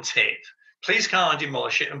rundown tip. Please can't I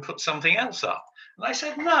demolish it and put something else up? And they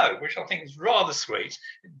said no, which I think is rather sweet.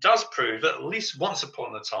 It does prove that at least once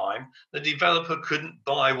upon a time, the developer couldn't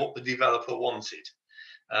buy what the developer wanted.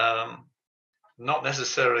 Not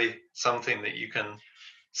necessarily something that you can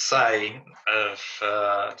say of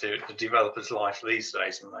the developer's life these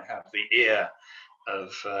days, when they have the ear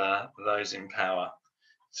of those in power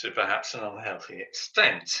to perhaps an unhealthy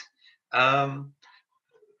extent. There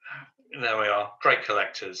we are, great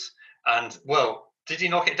collectors. And well, did he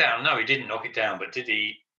knock it down? No, he didn't knock it down, but did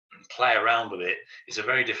he play around with it? It's a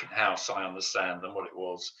very different house, I understand, than what it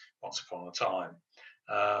was once upon a time.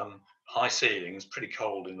 High ceilings, pretty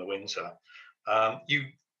cold in the winter. You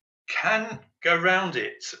can go round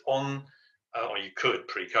it on, or you could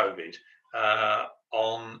pre-COVID,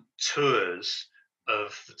 on tours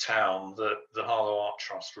of the town that the Harlow Art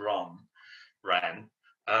Trust ran.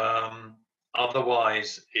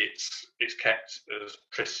 Otherwise, it's kept as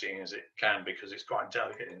pristine as it can because it's quite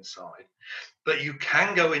delicate inside. But you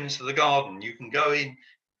can go into the garden. You can go in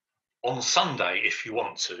on Sunday if you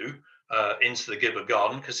want to into the Gibberd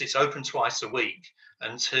garden, because it's open twice a week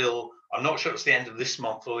until, I'm not sure it's the end of this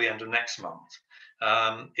month or the end of next month.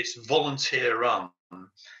 It's volunteer run,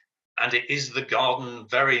 and it is the garden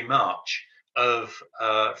very much of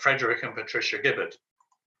Frederick and Patricia Gibberd.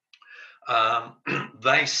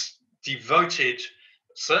 They devoted,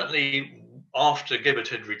 certainly after Gibberd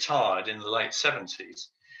had retired in the late 70s,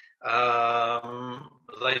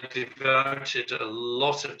 they devoted a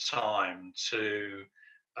lot of time to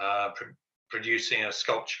producing a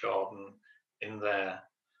sculpture garden in the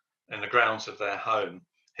grounds of their home.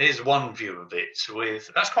 Here's one view of it.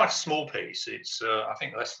 That's quite a small piece. It's I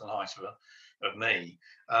think less than the height of me.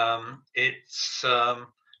 It's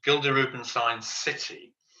Gilda Rubinstein's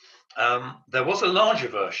City. There was a larger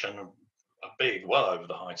version, a big, well over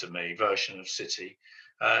the height of me, version of City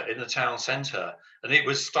in the town centre, and it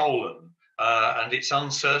was stolen. And it's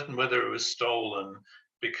uncertain whether it was stolen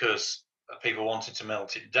because people wanted to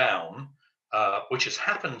melt it down, which has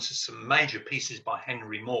happened to some major pieces by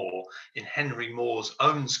Henry Moore in Henry Moore's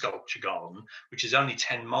own sculpture garden, which is only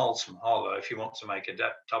 10 miles from Harlow if you want to make a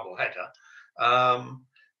double header.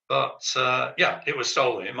 Yeah, it was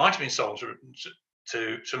stolen. It might have been stolen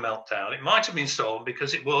to melt down. It might have been stolen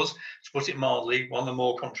because it was, to put it mildly, one of the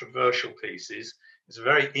more controversial pieces. It's a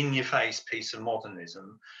very in-your-face piece of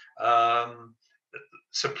modernism.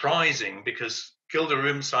 Surprising, because Gilda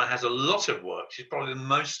Rubinstein has a lot of work. She's probably the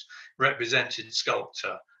most represented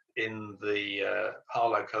sculptor in the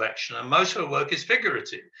Harlow collection, and most of her work is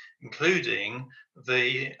figurative, including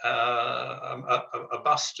a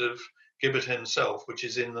bust of Gibberd himself, which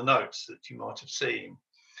is in the notes that you might have seen.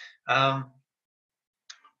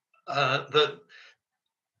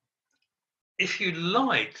 If you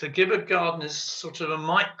like, the Gibberd garden is sort of a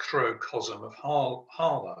microcosm of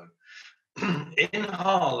Harlow. In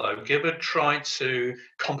Harlow, Gibberd tried to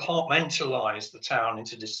compartmentalise the town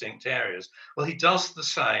into distinct areas. Well, he does the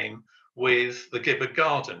same with the Gibberd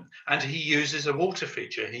garden, and he uses a water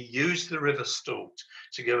feature. He used the River Stort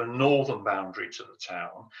to give a northern boundary to the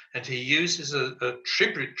town, and he uses a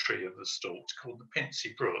tributary of the Stort called the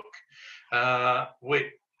Pintsey Brook,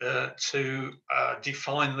 to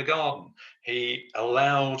define the garden. He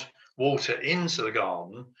allowed water into the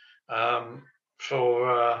garden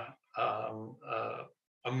for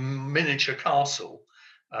a miniature castle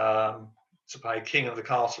to play King of the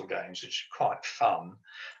Castle games, which is quite fun.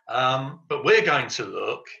 But we're going to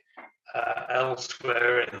look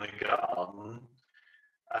elsewhere in the garden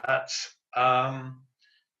at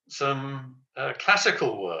some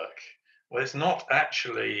classical work. Well, it's not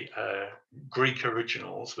actually Greek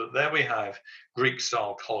originals, but there we have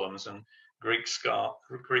Greek-style columns and Greek-style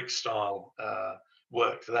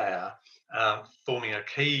work there, forming a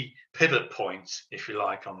key pivot point, if you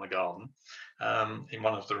like, on the garden in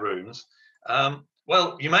one of the rooms.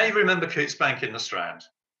 Well, you may remember Cootes Bank in the Strand,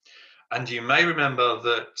 and you may remember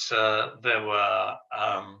that there were,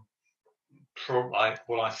 I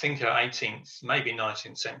think, 18th, maybe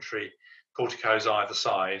 19th century porticos either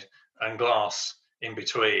side, and glass in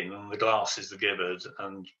between, and the glass is the Gibberd,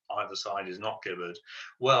 and either side is not Gibberd.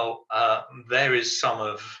 Well, there is some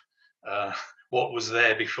of what was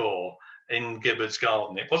there before in Gibberd's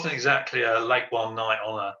garden. It wasn't exactly a late one night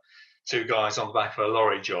on two guys on the back of a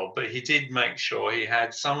lorry job, but he did make sure he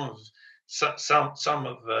had some of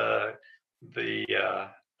the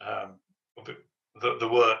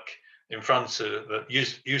work in front of that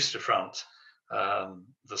used to front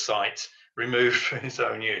the site removed for his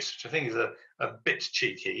own use, which I think is a bit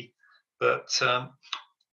cheeky. But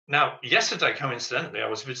now, yesterday, coincidentally, I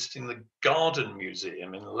was visiting the Garden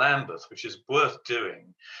Museum in Lambeth, which is worth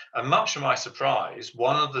doing. And much to my surprise,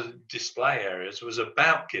 one of the display areas was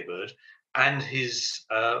about Gibberd and his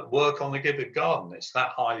work on the Gibberd garden. It's that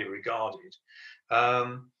highly regarded.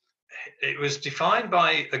 It was defined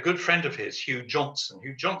by a good friend of his, Hugh Johnson.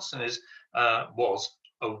 Hugh Johnson was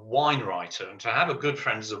a wine writer, and to have a good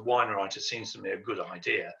friend as a wine writer seems to me a good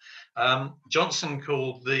idea. Johnson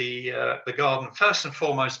called the garden first and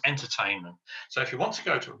foremost entertainment. So if you want to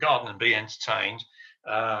go to a garden and be entertained,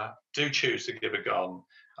 do choose the Gibberd garden.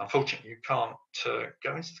 Unfortunately, you can't go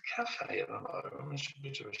into the cafe at the moment, which is a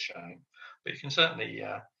bit of a shame, but you can certainly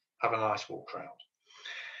have a nice walk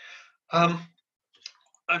around.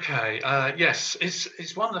 Okay, yes,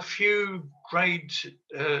 it's one of the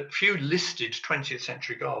few listed 20th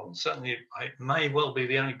century gardens. Certainly, it may well be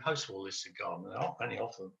the only post-war listed garden. There aren't many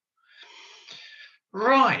of them.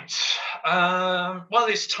 Right, well,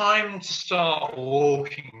 it's time to start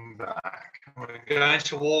walking back. We're going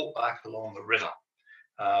to walk back along the river.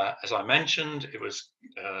 As I mentioned, it's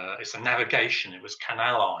a navigation. It was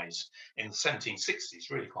canalised in the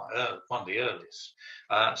 1760s, really quite early, one of the earliest.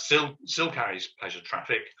 Still carries pleasure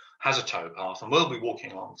traffic, has a towpath, and we'll be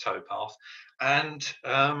walking along the towpath. And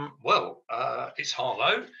it's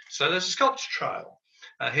Harlow, so there's a sculpture trail.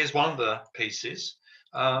 Here's one of the pieces.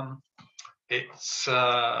 It's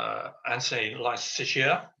Anthony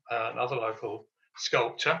Lycitia, another local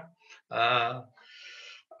sculptor.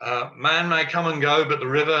 Man may come and go, but the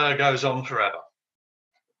river goes on forever.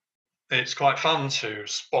 It's quite fun to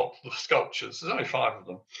spot the sculptures. There's only 5 of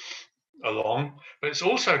them along, but it's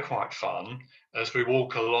also quite fun as we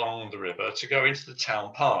walk along the river to go into the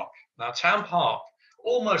town park. Now, town park,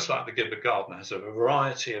 almost like the Gibberd Garden, has a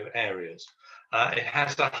variety of areas. It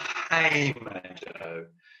has a hay meadow,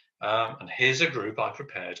 and here's a group I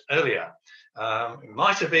prepared earlier. It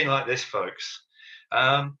might have been like this, folks.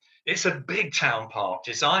 It's a big town park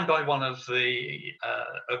designed by one of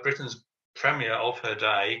Britain's premier of her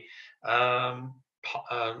day,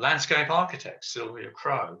 landscape architect, Sylvia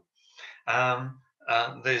Crowe.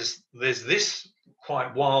 There's this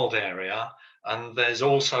quite wild area, and there's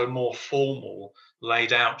also more formal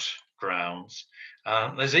laid out grounds.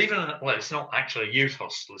 There's even, well, it's not actually a youth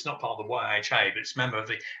hostel, it's not part of the YHA, but it's a member of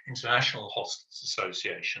the International Hostels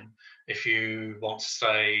Association. If you want to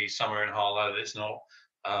stay somewhere in Harlow that's not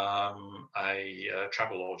a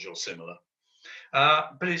travel lodge or similar.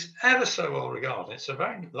 But it's ever so well regarded. It's a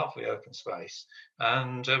very lovely open space,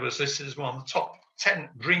 and was listed as one of the top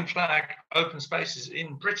 10 green flag open spaces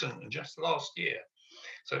in Britain in just last year.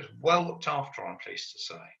 So it's well looked after, I'm pleased to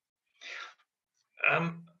say.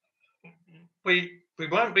 We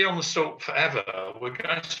won't be on the stalk forever. We're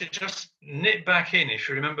going to just nip back in, if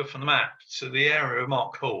you remember from the map, to the area of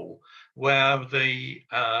Mark Hall, where the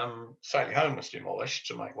Stately Home was demolished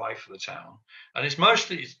to make way for the town. And it's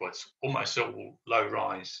almost all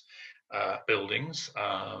low-rise buildings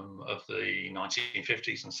of the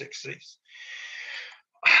 1950s and 60s.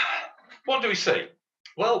 What do we see?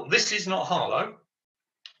 Well, this is not Harlow.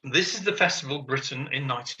 This is the Festival of Britain in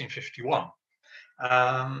 1951.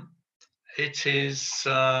 It is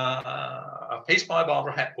a piece by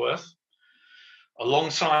Barbara Hepworth,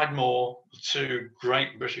 alongside more two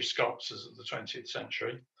great British sculptors of the 20th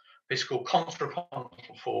century. It's called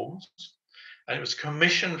Contrapuntal Forms, and it was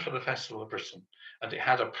commissioned for the Festival of Britain. And it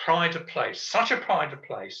had a pride of place, such a pride of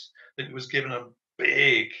place, that it was given a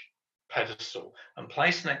big pedestal and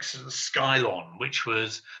placed next to the Skylon, which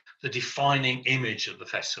was the defining image of the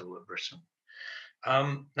Festival of Britain.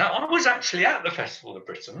 Now, I was actually at the Festival of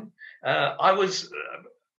Britain. I was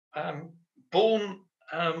born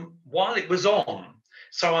while it was on,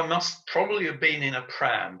 so I must probably have been in a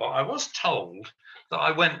pram, but I was told that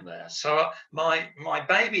I went there. So my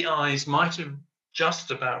baby eyes might have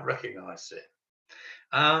just about recognised it.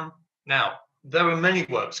 Now, there were many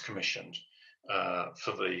works commissioned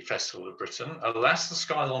for the Festival of Britain. Alas, the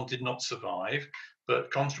Skylon did not survive,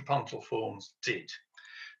 but Contrapuntal Forms did.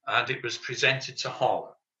 And it was presented to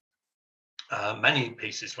Harlow. Many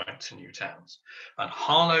pieces went to new towns, and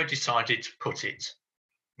Harlow decided to put it,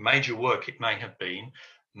 major work it may have been,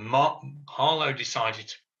 Harlow decided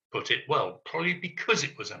to put it, well, probably because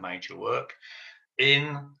it was a major work,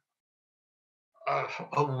 in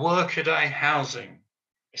a workaday housing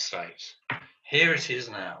estate. Here it is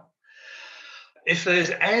now. If there's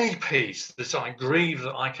any piece that I grieve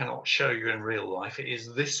that I cannot show you in real life, it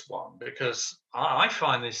is this one, because I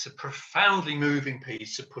find this a profoundly moving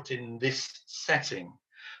piece to put in this setting,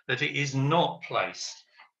 that it is not placed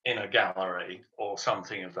in a gallery or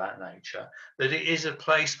something of that nature, that it is a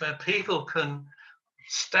place where people can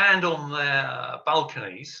stand on their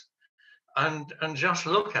balconies and just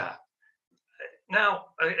look at. Now,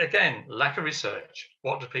 again, lack of research.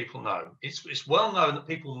 What do people know? It's well known that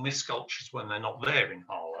people miss sculptures when they're not there in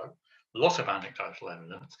Harlow. A lot of anecdotal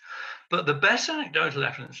evidence. But the best anecdotal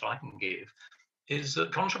evidence I can give is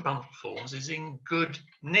that Contrapuntal Forms is in good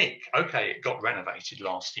nick. Okay, it got renovated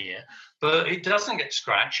last year, but it doesn't get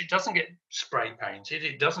scratched, it doesn't get spray painted,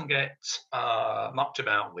 it doesn't get mucked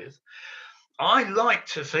about with. I like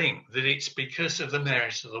to think that it's because of the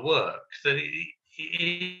merit of the work, that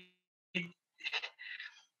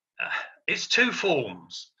it's two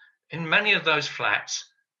forms. In many of those flats,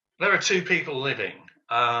 there are two people living.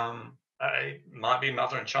 It might be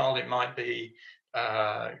mother and child, it might be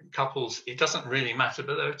couples, it doesn't really matter,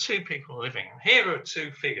 but there are two people living. And here are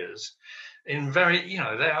two figures in very,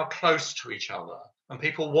 they are close to each other, and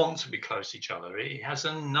people want to be close to each other. It has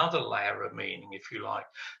another layer of meaning, if you like,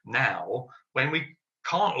 now, when we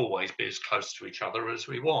can't always be as close to each other as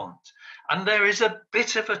we want. And there is a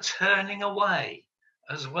bit of a turning away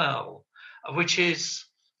as well, which is,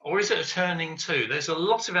 or is it a turning to? There's a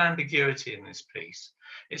lot of ambiguity in this piece.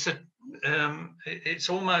 It's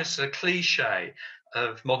almost a cliche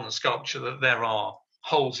of modern sculpture that there are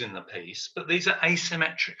holes in the piece, but these are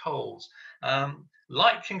asymmetric holes.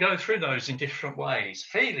 Light can go through those in different ways.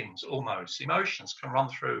 Feelings, almost, emotions can run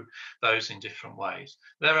through those in different ways.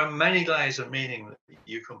 There are many layers of meaning that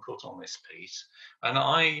you can put on this piece. And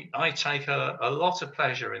I take a lot of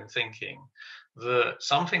pleasure in thinking that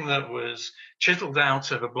something that was chiseled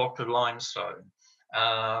out of a block of limestone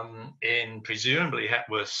in presumably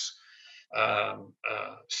Hepworth's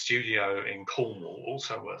studio in Cornwall,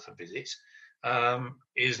 also worth a visit,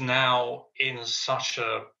 is now in such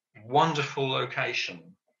a wonderful location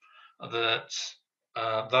that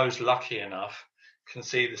those lucky enough can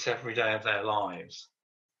see this every day of their lives.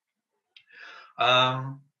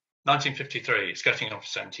 1953, it's getting on for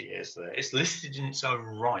 70 years there. It's listed in its own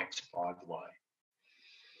right, by the way.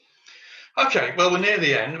 Okay, well, we're near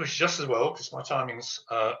the end, which is just as well, because my timing's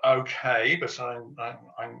okay, but I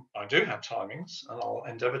do have timings, and I'll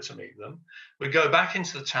endeavour to meet them. We go back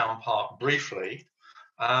into the town park briefly.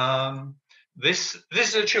 This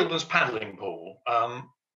is a children's paddling pool.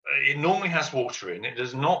 It normally has water in. It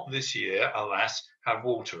does not this year, alas, have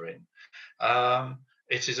water in.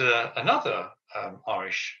 It is another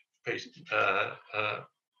Irish piece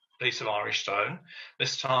of Irish stone,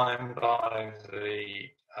 this time by the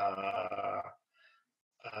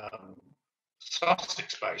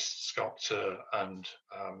Sussex-based sculptor and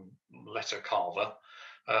letter carver,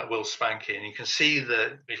 Will Spanky, and you can see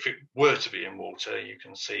that if it were to be in water, you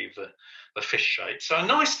can see the fish shape. So a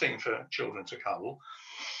nice thing for children to cuddle.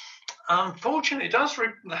 Unfortunately, it does,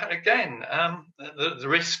 again, the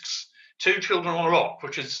risks. Two children on a rock,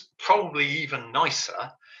 which is probably even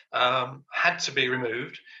nicer, had to be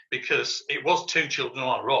removed because it was two children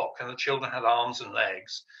on a rock and the children had arms and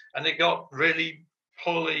legs, and it got really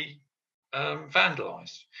poorly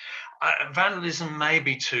vandalised. Vandalism may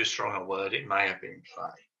be too strong a word, it may have been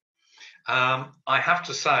play. I have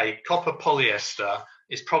to say, copper polyester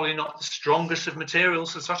is probably not the strongest of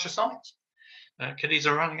materials for such a site. Kiddies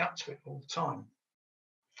are running up to it all the time.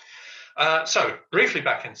 So, briefly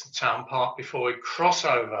back into the town park before we cross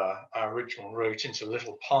over our original route into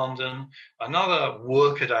Little Pondon, another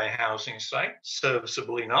workaday housing estate,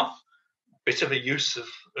 serviceable enough, bit of a use of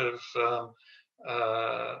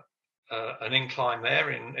an incline there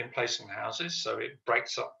in placing the houses, so it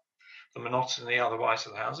breaks up the monotony otherwise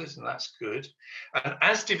of the houses, and that's good. And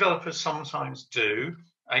as developers sometimes do,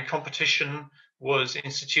 a competition was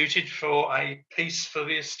instituted for a piece for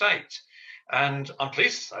the estate. And I'm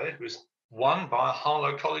pleased to say it was won by a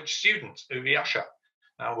Harlow College student, Uwe Usher,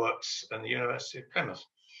 now works in the University of Plymouth.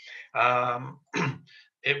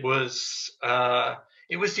 It was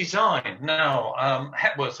designed. Now,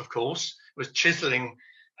 Hepworth, of course, was chiselling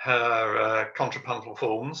her contrapuntal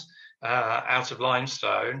forms out of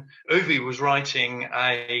limestone. Uwe was writing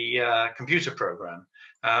a computer program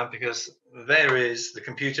because there is the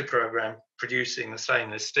computer program producing the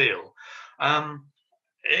stainless steel.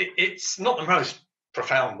 It's not the most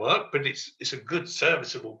profound work, but it's a good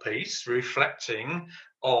serviceable piece reflecting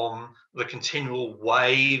on the continual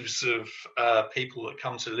waves of people that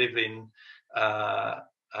come to live in a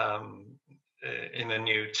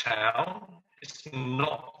new town. It's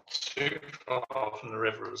not too far from the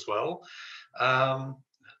river as well. Not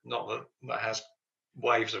that that has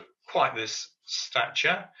waves of quite this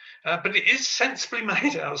stature, but it is sensibly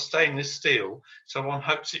made out of stainless steel, so one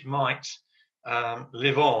hopes it might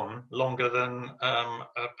live on longer than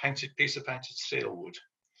a piece of painted steel would.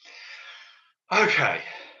 Okay,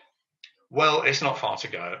 well, it's not far to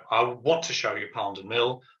go. I want to show you Palndon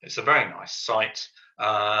Mill. It's a very nice site.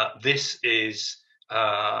 This is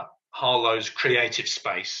Harlow's creative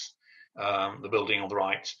space, the building on the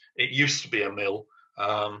right. It used to be a mill.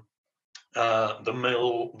 The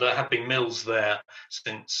mill, there have been mills there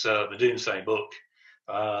since the Domesday Book.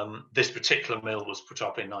 This particular mill was put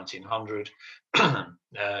up in 1900.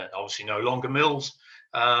 Obviously no longer mills,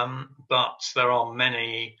 but there are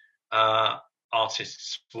many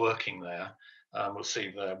artists working there. We'll see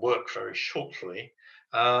their work very shortly.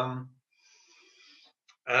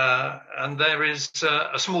 And there is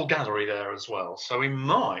a small gallery there as well. So we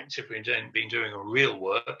might, if we've been doing a real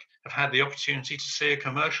work, have had the opportunity to see a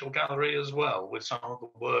commercial gallery as well with some of the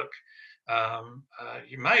work.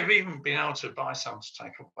 You may have even been able to buy some to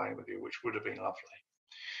take away with you, which would have been lovely.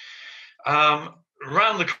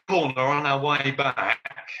 Around the corner on our way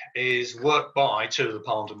back is work by two of the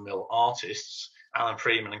Palndon Mill artists, Alan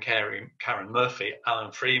Freeman and Karen Murphy.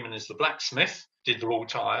 Alan Freeman is the blacksmith, did the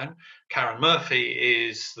wrought iron. Karen Murphy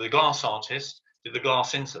is the glass artist, did the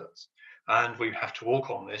glass inserts. And we have to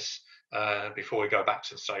walk on this before we go back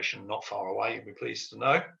to the station, not far away, you'll be pleased to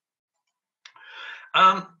know.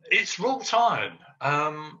 It's wrought iron.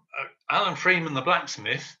 Alan Freeman, the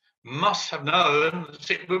blacksmith, must have known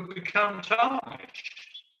that it would become tarnished.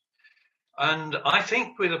 And I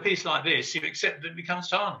think with a piece like this, you accept that it becomes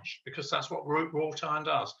tarnished because that's what wrought iron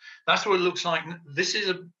does. That's what it looks like. This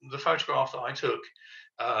is the photograph that I took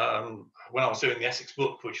when I was doing the Essex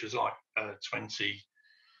book, which was like about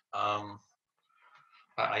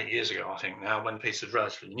 8 years ago, I think now, when the piece was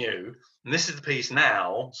relatively new. And this is the piece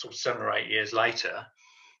now, sort of 7 or 8 years later.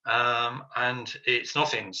 And it's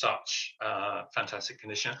not in such fantastic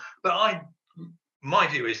condition. But my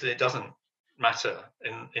view is that it doesn't matter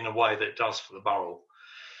in a way that it does for the Burrell.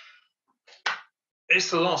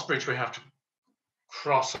 It's the last bridge we have to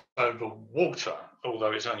cross over water,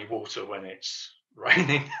 although it's only water when it's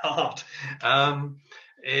raining hard.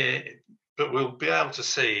 But we'll be able to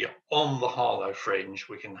see on the Harlow fringe,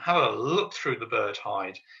 we can have a look through the bird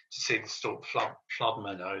hide to see the stalked flood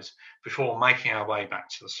meadows before making our way back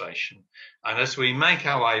to the station. And as we make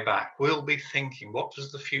our way back, we'll be thinking, what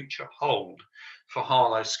does the future hold for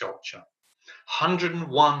Harlow sculpture?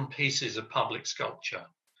 101 pieces of public sculpture,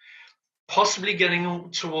 possibly getting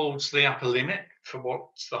towards the upper limit for what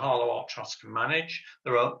the Harlow Art Trust can manage.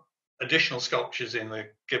 There are additional sculptures in the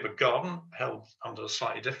Gibberd Garden held under a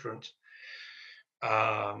slightly different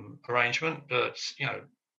arrangement, but you know,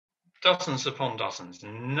 dozens upon dozens.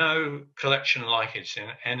 No collection like it in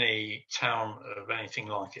any town of anything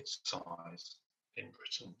like its size in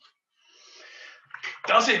Britain.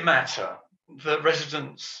 Does it matter that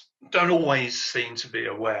residents don't always seem to be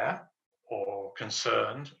aware or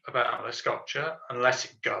concerned about their sculpture unless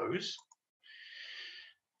it goes?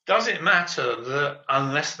 Does it matter that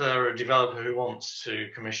unless they're a developer who wants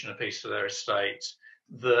to commission a piece for their estate,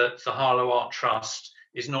 that the Harlow Art Trust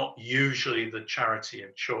is not usually the charity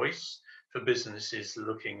of choice for businesses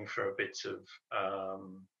looking for a bit of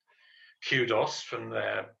kudos from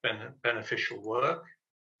their beneficial work?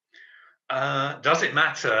 Does it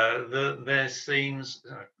matter that there seems,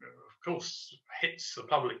 of course, hits the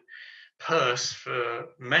public purse for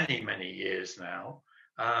many, many years now,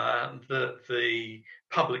 that the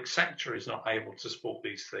public sector is not able to support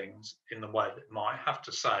these things in the way that it might? Have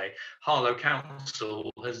to say, Harlow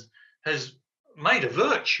Council has made a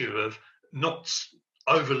virtue of not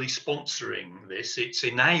overly sponsoring this. It's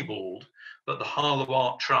enabled, but the Harlow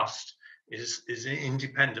Art Trust is an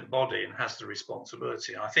independent body and has the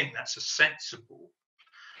responsibility. I think that's a sensible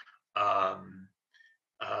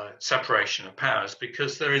separation of powers,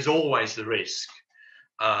 because there is always the risk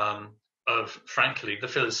of, frankly, the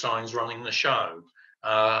Philistines running the show.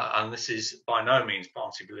 And this is by no means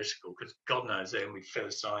party political, because God knows there will be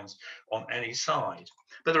Philistines on any side.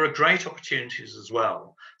 But there are great opportunities as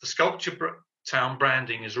well. The sculpture town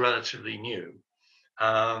branding is relatively new.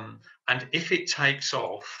 And if it takes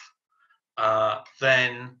off,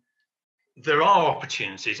 then there are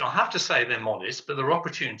opportunities. I have to say they're modest, but there are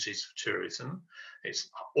opportunities for tourism. It's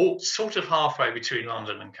all sort of halfway between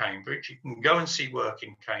London and Cambridge. You can go and see work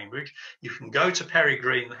in Cambridge. You can go to Perry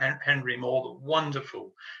Green, Henry Moore, the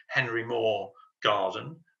wonderful Henry Moore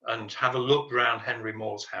garden, and have a look around Henry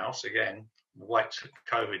Moore's house. Again, wait for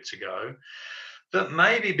COVID to go. that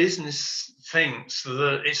maybe business thinks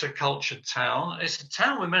that it's a cultured town. It's a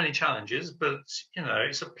town with many challenges, but you know,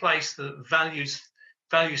 it's a place that values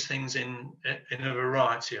things in a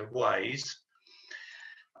variety of ways.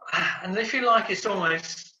 And if you like, it's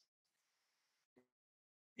almost,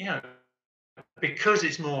 you know, because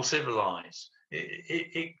it's more civilized,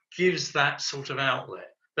 it gives that sort of outlet.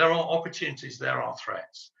 There are opportunities, there are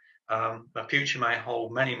threats. The future may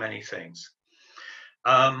hold many, many things.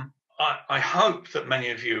 I hope that many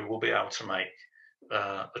of you will be able to make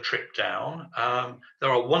a trip down. There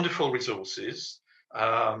are wonderful resources,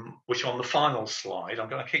 which on the final slide, I'm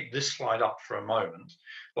going to keep this slide up for a moment,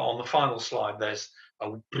 but on the final slide, there's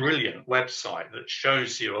a brilliant website that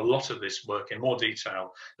shows you a lot of this work in more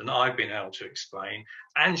detail than I've been able to explain,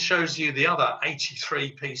 and shows you the other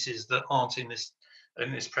 83 pieces that aren't in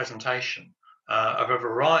this presentation, of a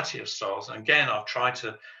variety of styles. And again, I've tried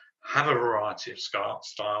to have a variety of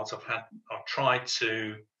styles. I've tried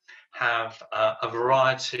to have a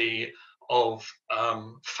variety of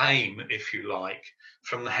fame, if you like,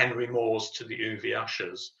 from the Henry Moores to the Uwe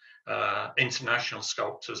Ushers, international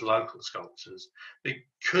sculptors, local sculptors,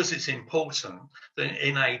 because it's important that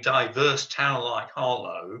in a diverse town like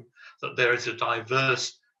Harlow, that there is a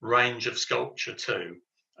diverse range of sculpture too,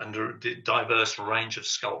 and a diverse range of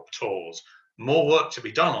sculptors. More work to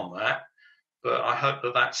be done on that, but I hope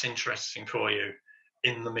that that's interesting for you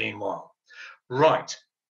in the meanwhile. Right,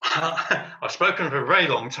 I've spoken for a very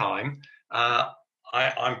long time.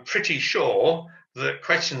 I'm pretty sure that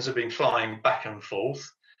questions have been flying back and forth,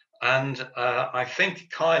 and I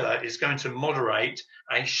think Kyla is going to moderate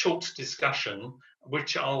a short discussion,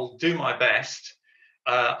 which I'll do my best.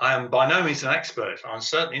 I am by no means an expert. I'm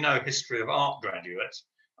certainly no history of art graduate.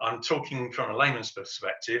 I'm talking from a layman's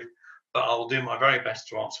perspective, but I'll do my very best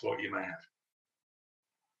to answer what you may have.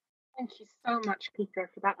 Thank you so much, Peter,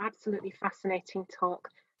 for that absolutely fascinating talk.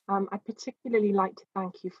 I'd particularly like to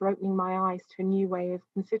thank you for opening my eyes to a new way of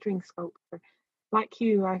considering sculpture. Like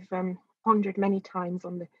you, I've pondered many times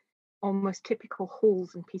on the almost typical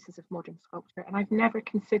holes and pieces of modern sculpture, and I've never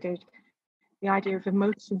considered the idea of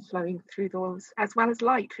emotion flowing through those, as well as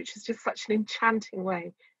light, which is just such an enchanting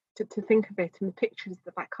way to think of it, and the pictures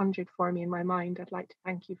that conjured for me in my mind. I'd like to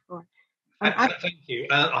thank you for. Thank you.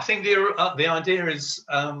 I think the idea is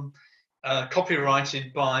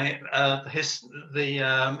copyrighted by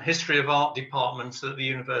the History of Art department at the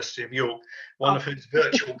University of York, one of whose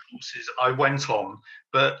virtual courses I went on,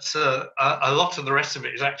 but a lot of the rest of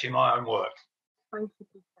it is actually my own work. Thank you,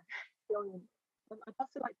 Peter. Brilliant. I'd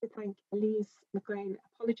also like to thank Elise McGrain.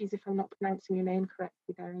 Apologies if I'm not pronouncing your name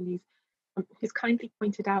correctly there, Elise, who's kindly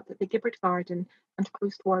pointed out that the Gibberd Garden and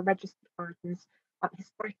post-war registered gardens,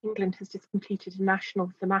 Historic England has just completed a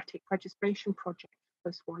national thematic registration project for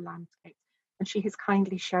post-war landscapes, and she has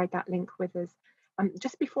kindly shared that link with us.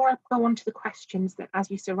 Just before I go on to the questions that,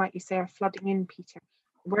 as you so rightly say, are flooding in, Peter,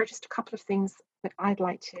 there are just a couple of things that I'd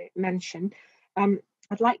like to mention.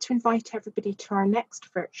 I'd like to invite everybody to our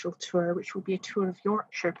next virtual tour, which will be a tour of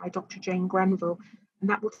Yorkshire by Dr. Jane Grenville, and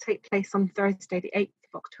that will take place on Thursday, the 8th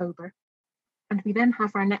of October. And we then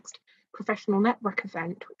have our next professional network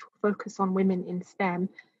event, which will focus on women in STEM,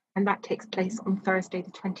 and that takes place on Thursday,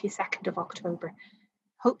 the 22nd of October.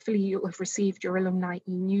 Hopefully you'll have received your alumni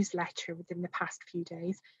e-newsletter within the past few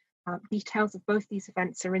days. Details of both these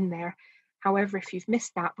events are in there. However, if you've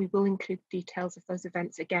missed that, we will include details of those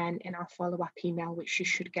events again in our follow-up email, which you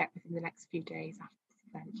should get within the next few days after this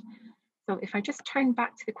event. So if I just turn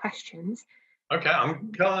back to the questions. Okay,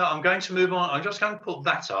 I'm going to move on. I'm just going to put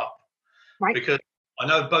that up, right, because I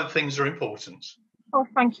know both things are important. Oh,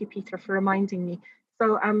 thank you, Peter, for reminding me.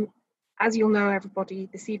 So as you'll know, everybody,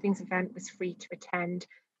 this evening's event was free to attend.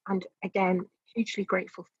 And again, hugely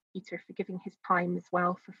grateful to Peter for giving his time as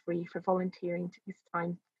well for free, for volunteering his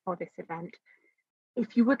time for this event.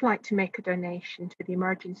 If you would like to make a donation to the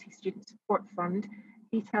Emergency Student Support Fund,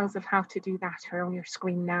 details of how to do that are on your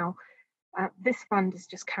screen now. This fund is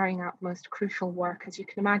just carrying out the most crucial work. As you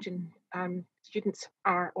can imagine, students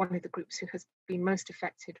are one of the groups who has been most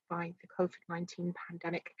affected by the COVID-19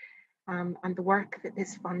 pandemic, and the work that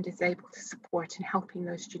this fund is able to support in helping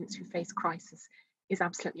those students who face crisis is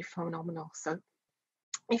absolutely phenomenal. So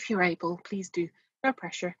if you're able, please do. No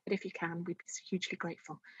pressure, but if you can, we'd be hugely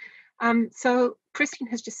grateful. So Christine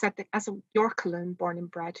has just said that as a York alum, born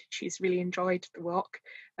and bred, she's really enjoyed the walk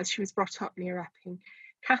as she was brought up near Epping.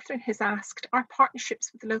 Catherine has asked, are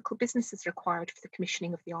partnerships with the local businesses required for the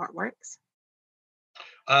commissioning of the artworks?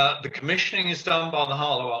 The commissioning is done by the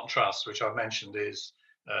Harlow Art Trust, which I've mentioned is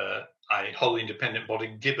a whole independent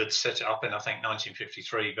body. Gibberd set it up in, I think,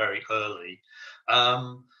 1953, very early.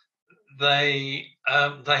 they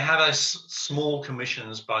have a small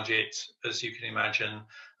commissions budget, as you can imagine.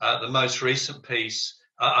 The most recent piece,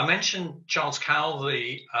 I mentioned Charles Cowell,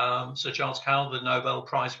 Sir Charles Cowell, the Nobel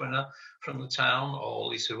Prize winner from the town, or at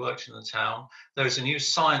least who worked in the town. There's a new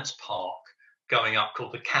science park going up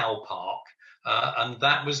called the Cow Park, and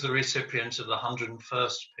that was the recipient of the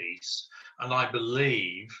 101st piece. And I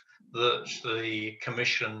believe that the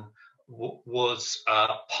commission was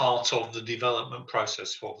part of the development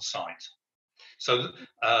process for the site. So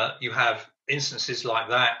you have instances like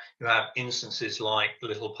that. You have instances like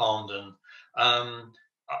Little Pond, and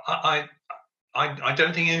I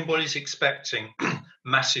don't think anybody's expecting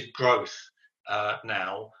massive growth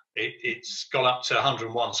now. It's got up to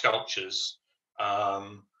 101 sculptures,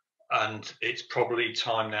 and it's probably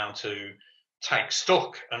time now to take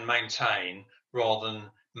stock and maintain rather than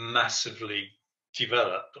massively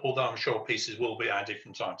developed, although I'm sure pieces will be added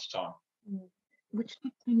from time to time. Which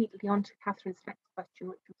leads me neatly on to Catherine's next question,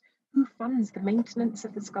 which was, who funds the maintenance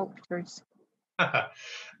of the sculptures?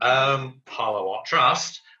 Harlow Art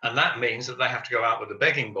Trust, and that means that they have to go out with a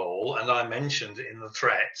begging bowl. And I mentioned in the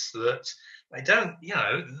threats that they don't,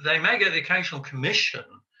 they may get the occasional commission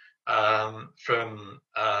from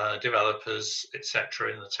developers,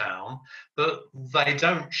 etc., in the town, but they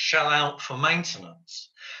don't shell out for maintenance.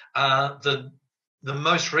 The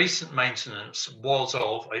most recent maintenance was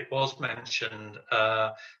mentioned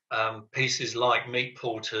pieces like Meat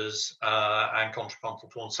Porters and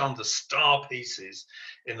Contrapuntal Fawn, some of the star pieces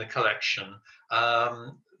in the collection.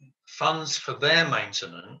 Funds for their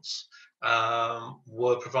maintenance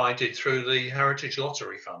were provided through the Heritage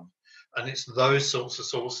Lottery Fund, and it's those sorts of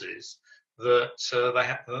sources that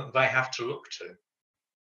they have to look to.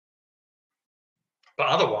 But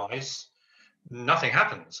otherwise, nothing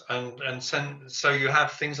happens, and so you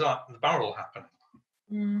have things like the barrel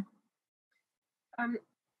happening.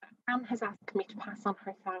 Anne has asked me to pass on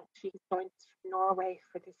her thanks. She's joined us from Norway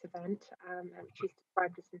for this event, and she's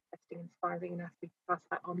described as interesting and inspiring, and asked me to pass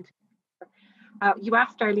that on to her. You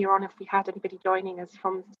asked earlier on if we had anybody joining us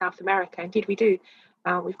from South America. Indeed, we do.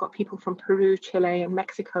 We've got people from Peru, Chile, and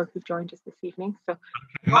Mexico who've joined us this evening. So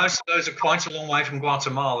most of those are quite a long way from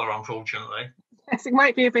Guatemala, unfortunately. Yes, it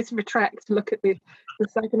might be a bit of a trek to look at the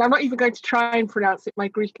second. I'm not even going to try and pronounce it. My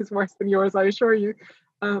Greek is worse than yours, I assure you.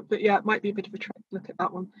 But yeah, it might be a bit of a trek to look at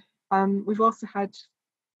that one. We've also had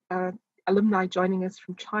alumni joining us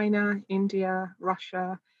from China, India,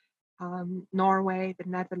 Russia, Norway, the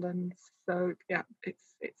Netherlands. So yeah,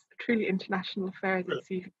 it's a truly international affair this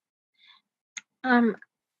evening.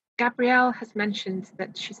 Gabrielle has mentioned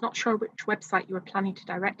that she's not sure which website you were planning to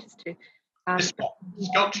direct us to.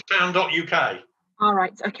 Sculpturetown.uk. All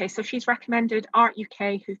right, okay, so she's recommended Art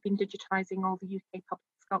UK, who've been digitising all the UK public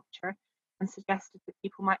sculpture, and suggested that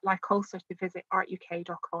people might like also to visit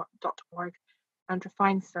artuk.org and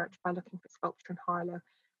refine search by looking for sculpture in Harlow.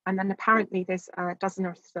 And then apparently there's a dozen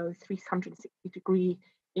or so 360-degree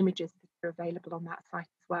images that are available on that site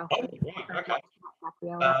as well. Oh, right, okay.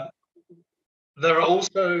 There are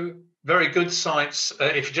also very good sites.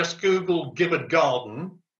 If you just Google Gibberd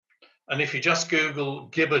Garden, and if you just Google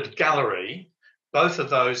Gibberd Gallery, both of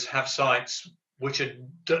those have sites which are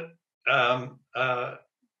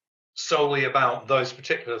solely about those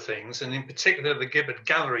particular things. And in particular, the Gibberd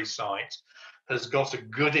Gallery site has got a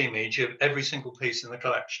good image of every single piece in the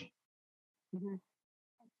collection. Mm-hmm.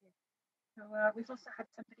 Thank you. So we've also had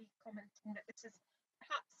somebody commenting that this is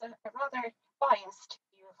perhaps a rather biased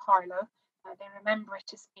view of Harlow. They remember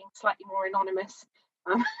it as being slightly more anonymous.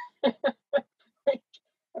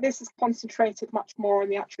 This is concentrated much more on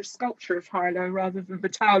the actual sculpture of Harlow rather than the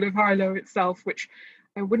town of Harlow itself, which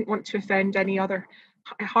I wouldn't want to offend any other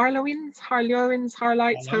Harlowians,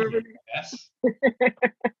 Harlites, however. Yes.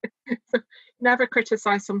 So never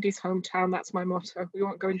criticise somebody's hometown. That's my motto. We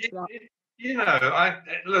won't go into that.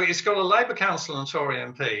 Look, it's got a Labour council and Tory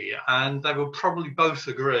MP, and they will probably both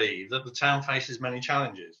agree that the town faces many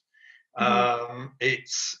challenges. Mm-hmm.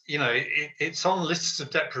 It's on lists of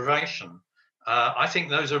deprivation. I think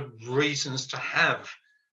those are reasons to have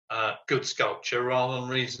good sculpture rather than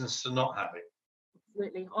reasons to not have it.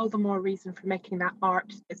 Absolutely. All the more reason for making that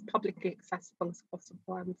art as publicly accessible as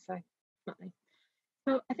possible, I would say. Definitely.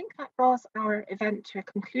 So I think that draws our event to a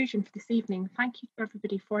conclusion for this evening. Thank you to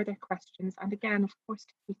everybody for their questions. And again, of course,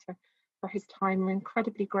 to Peter for his time. We're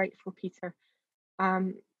incredibly grateful, Peter,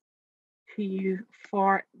 to you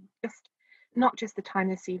for not just the time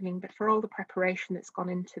this evening, but for all the preparation that's gone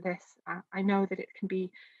into this. I know that it can be,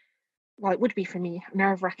 well, it would be for me, a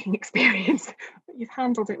nerve-wracking experience, but you've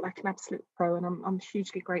handled it like an absolute pro, and I'm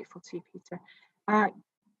hugely grateful to you, Peter.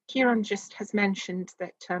 Kieran just has mentioned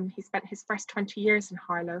that he spent his first 20 years in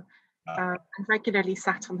Harlow, and regularly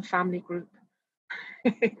sat on the family group.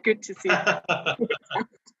 Good to see.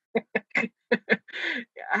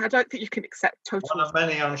 I don't think you can accept total. One of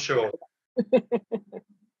many, I'm sure.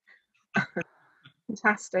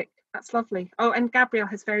 Fantastic. That's lovely. Oh, and Gabrielle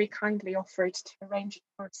has very kindly offered to arrange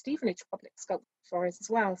for Stevenage Public Sculpture for us as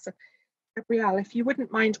well. So, Gabrielle, if you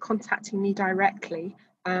wouldn't mind contacting me directly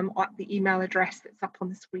at the email address that's up on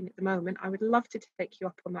the screen at the moment, I would love to take you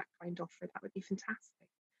up on that kind offer. That would be fantastic.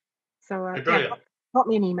 So, yeah, drop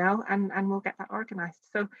me an email and we'll get that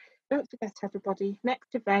organised. So, don't forget, everybody,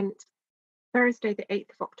 next event, Thursday, the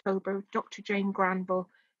 8th of October, Dr. Jane Granville,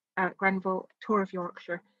 Tour of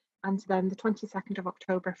Yorkshire, and then the 22nd of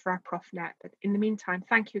October for our ProfNet. But in the meantime,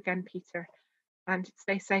 thank you again, Peter, and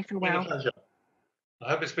stay safe and well. Pleasure. I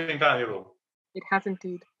hope it's been valuable. It has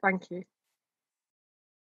indeed. Thank you.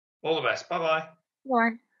 All the best. Bye-bye.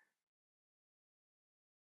 Bye.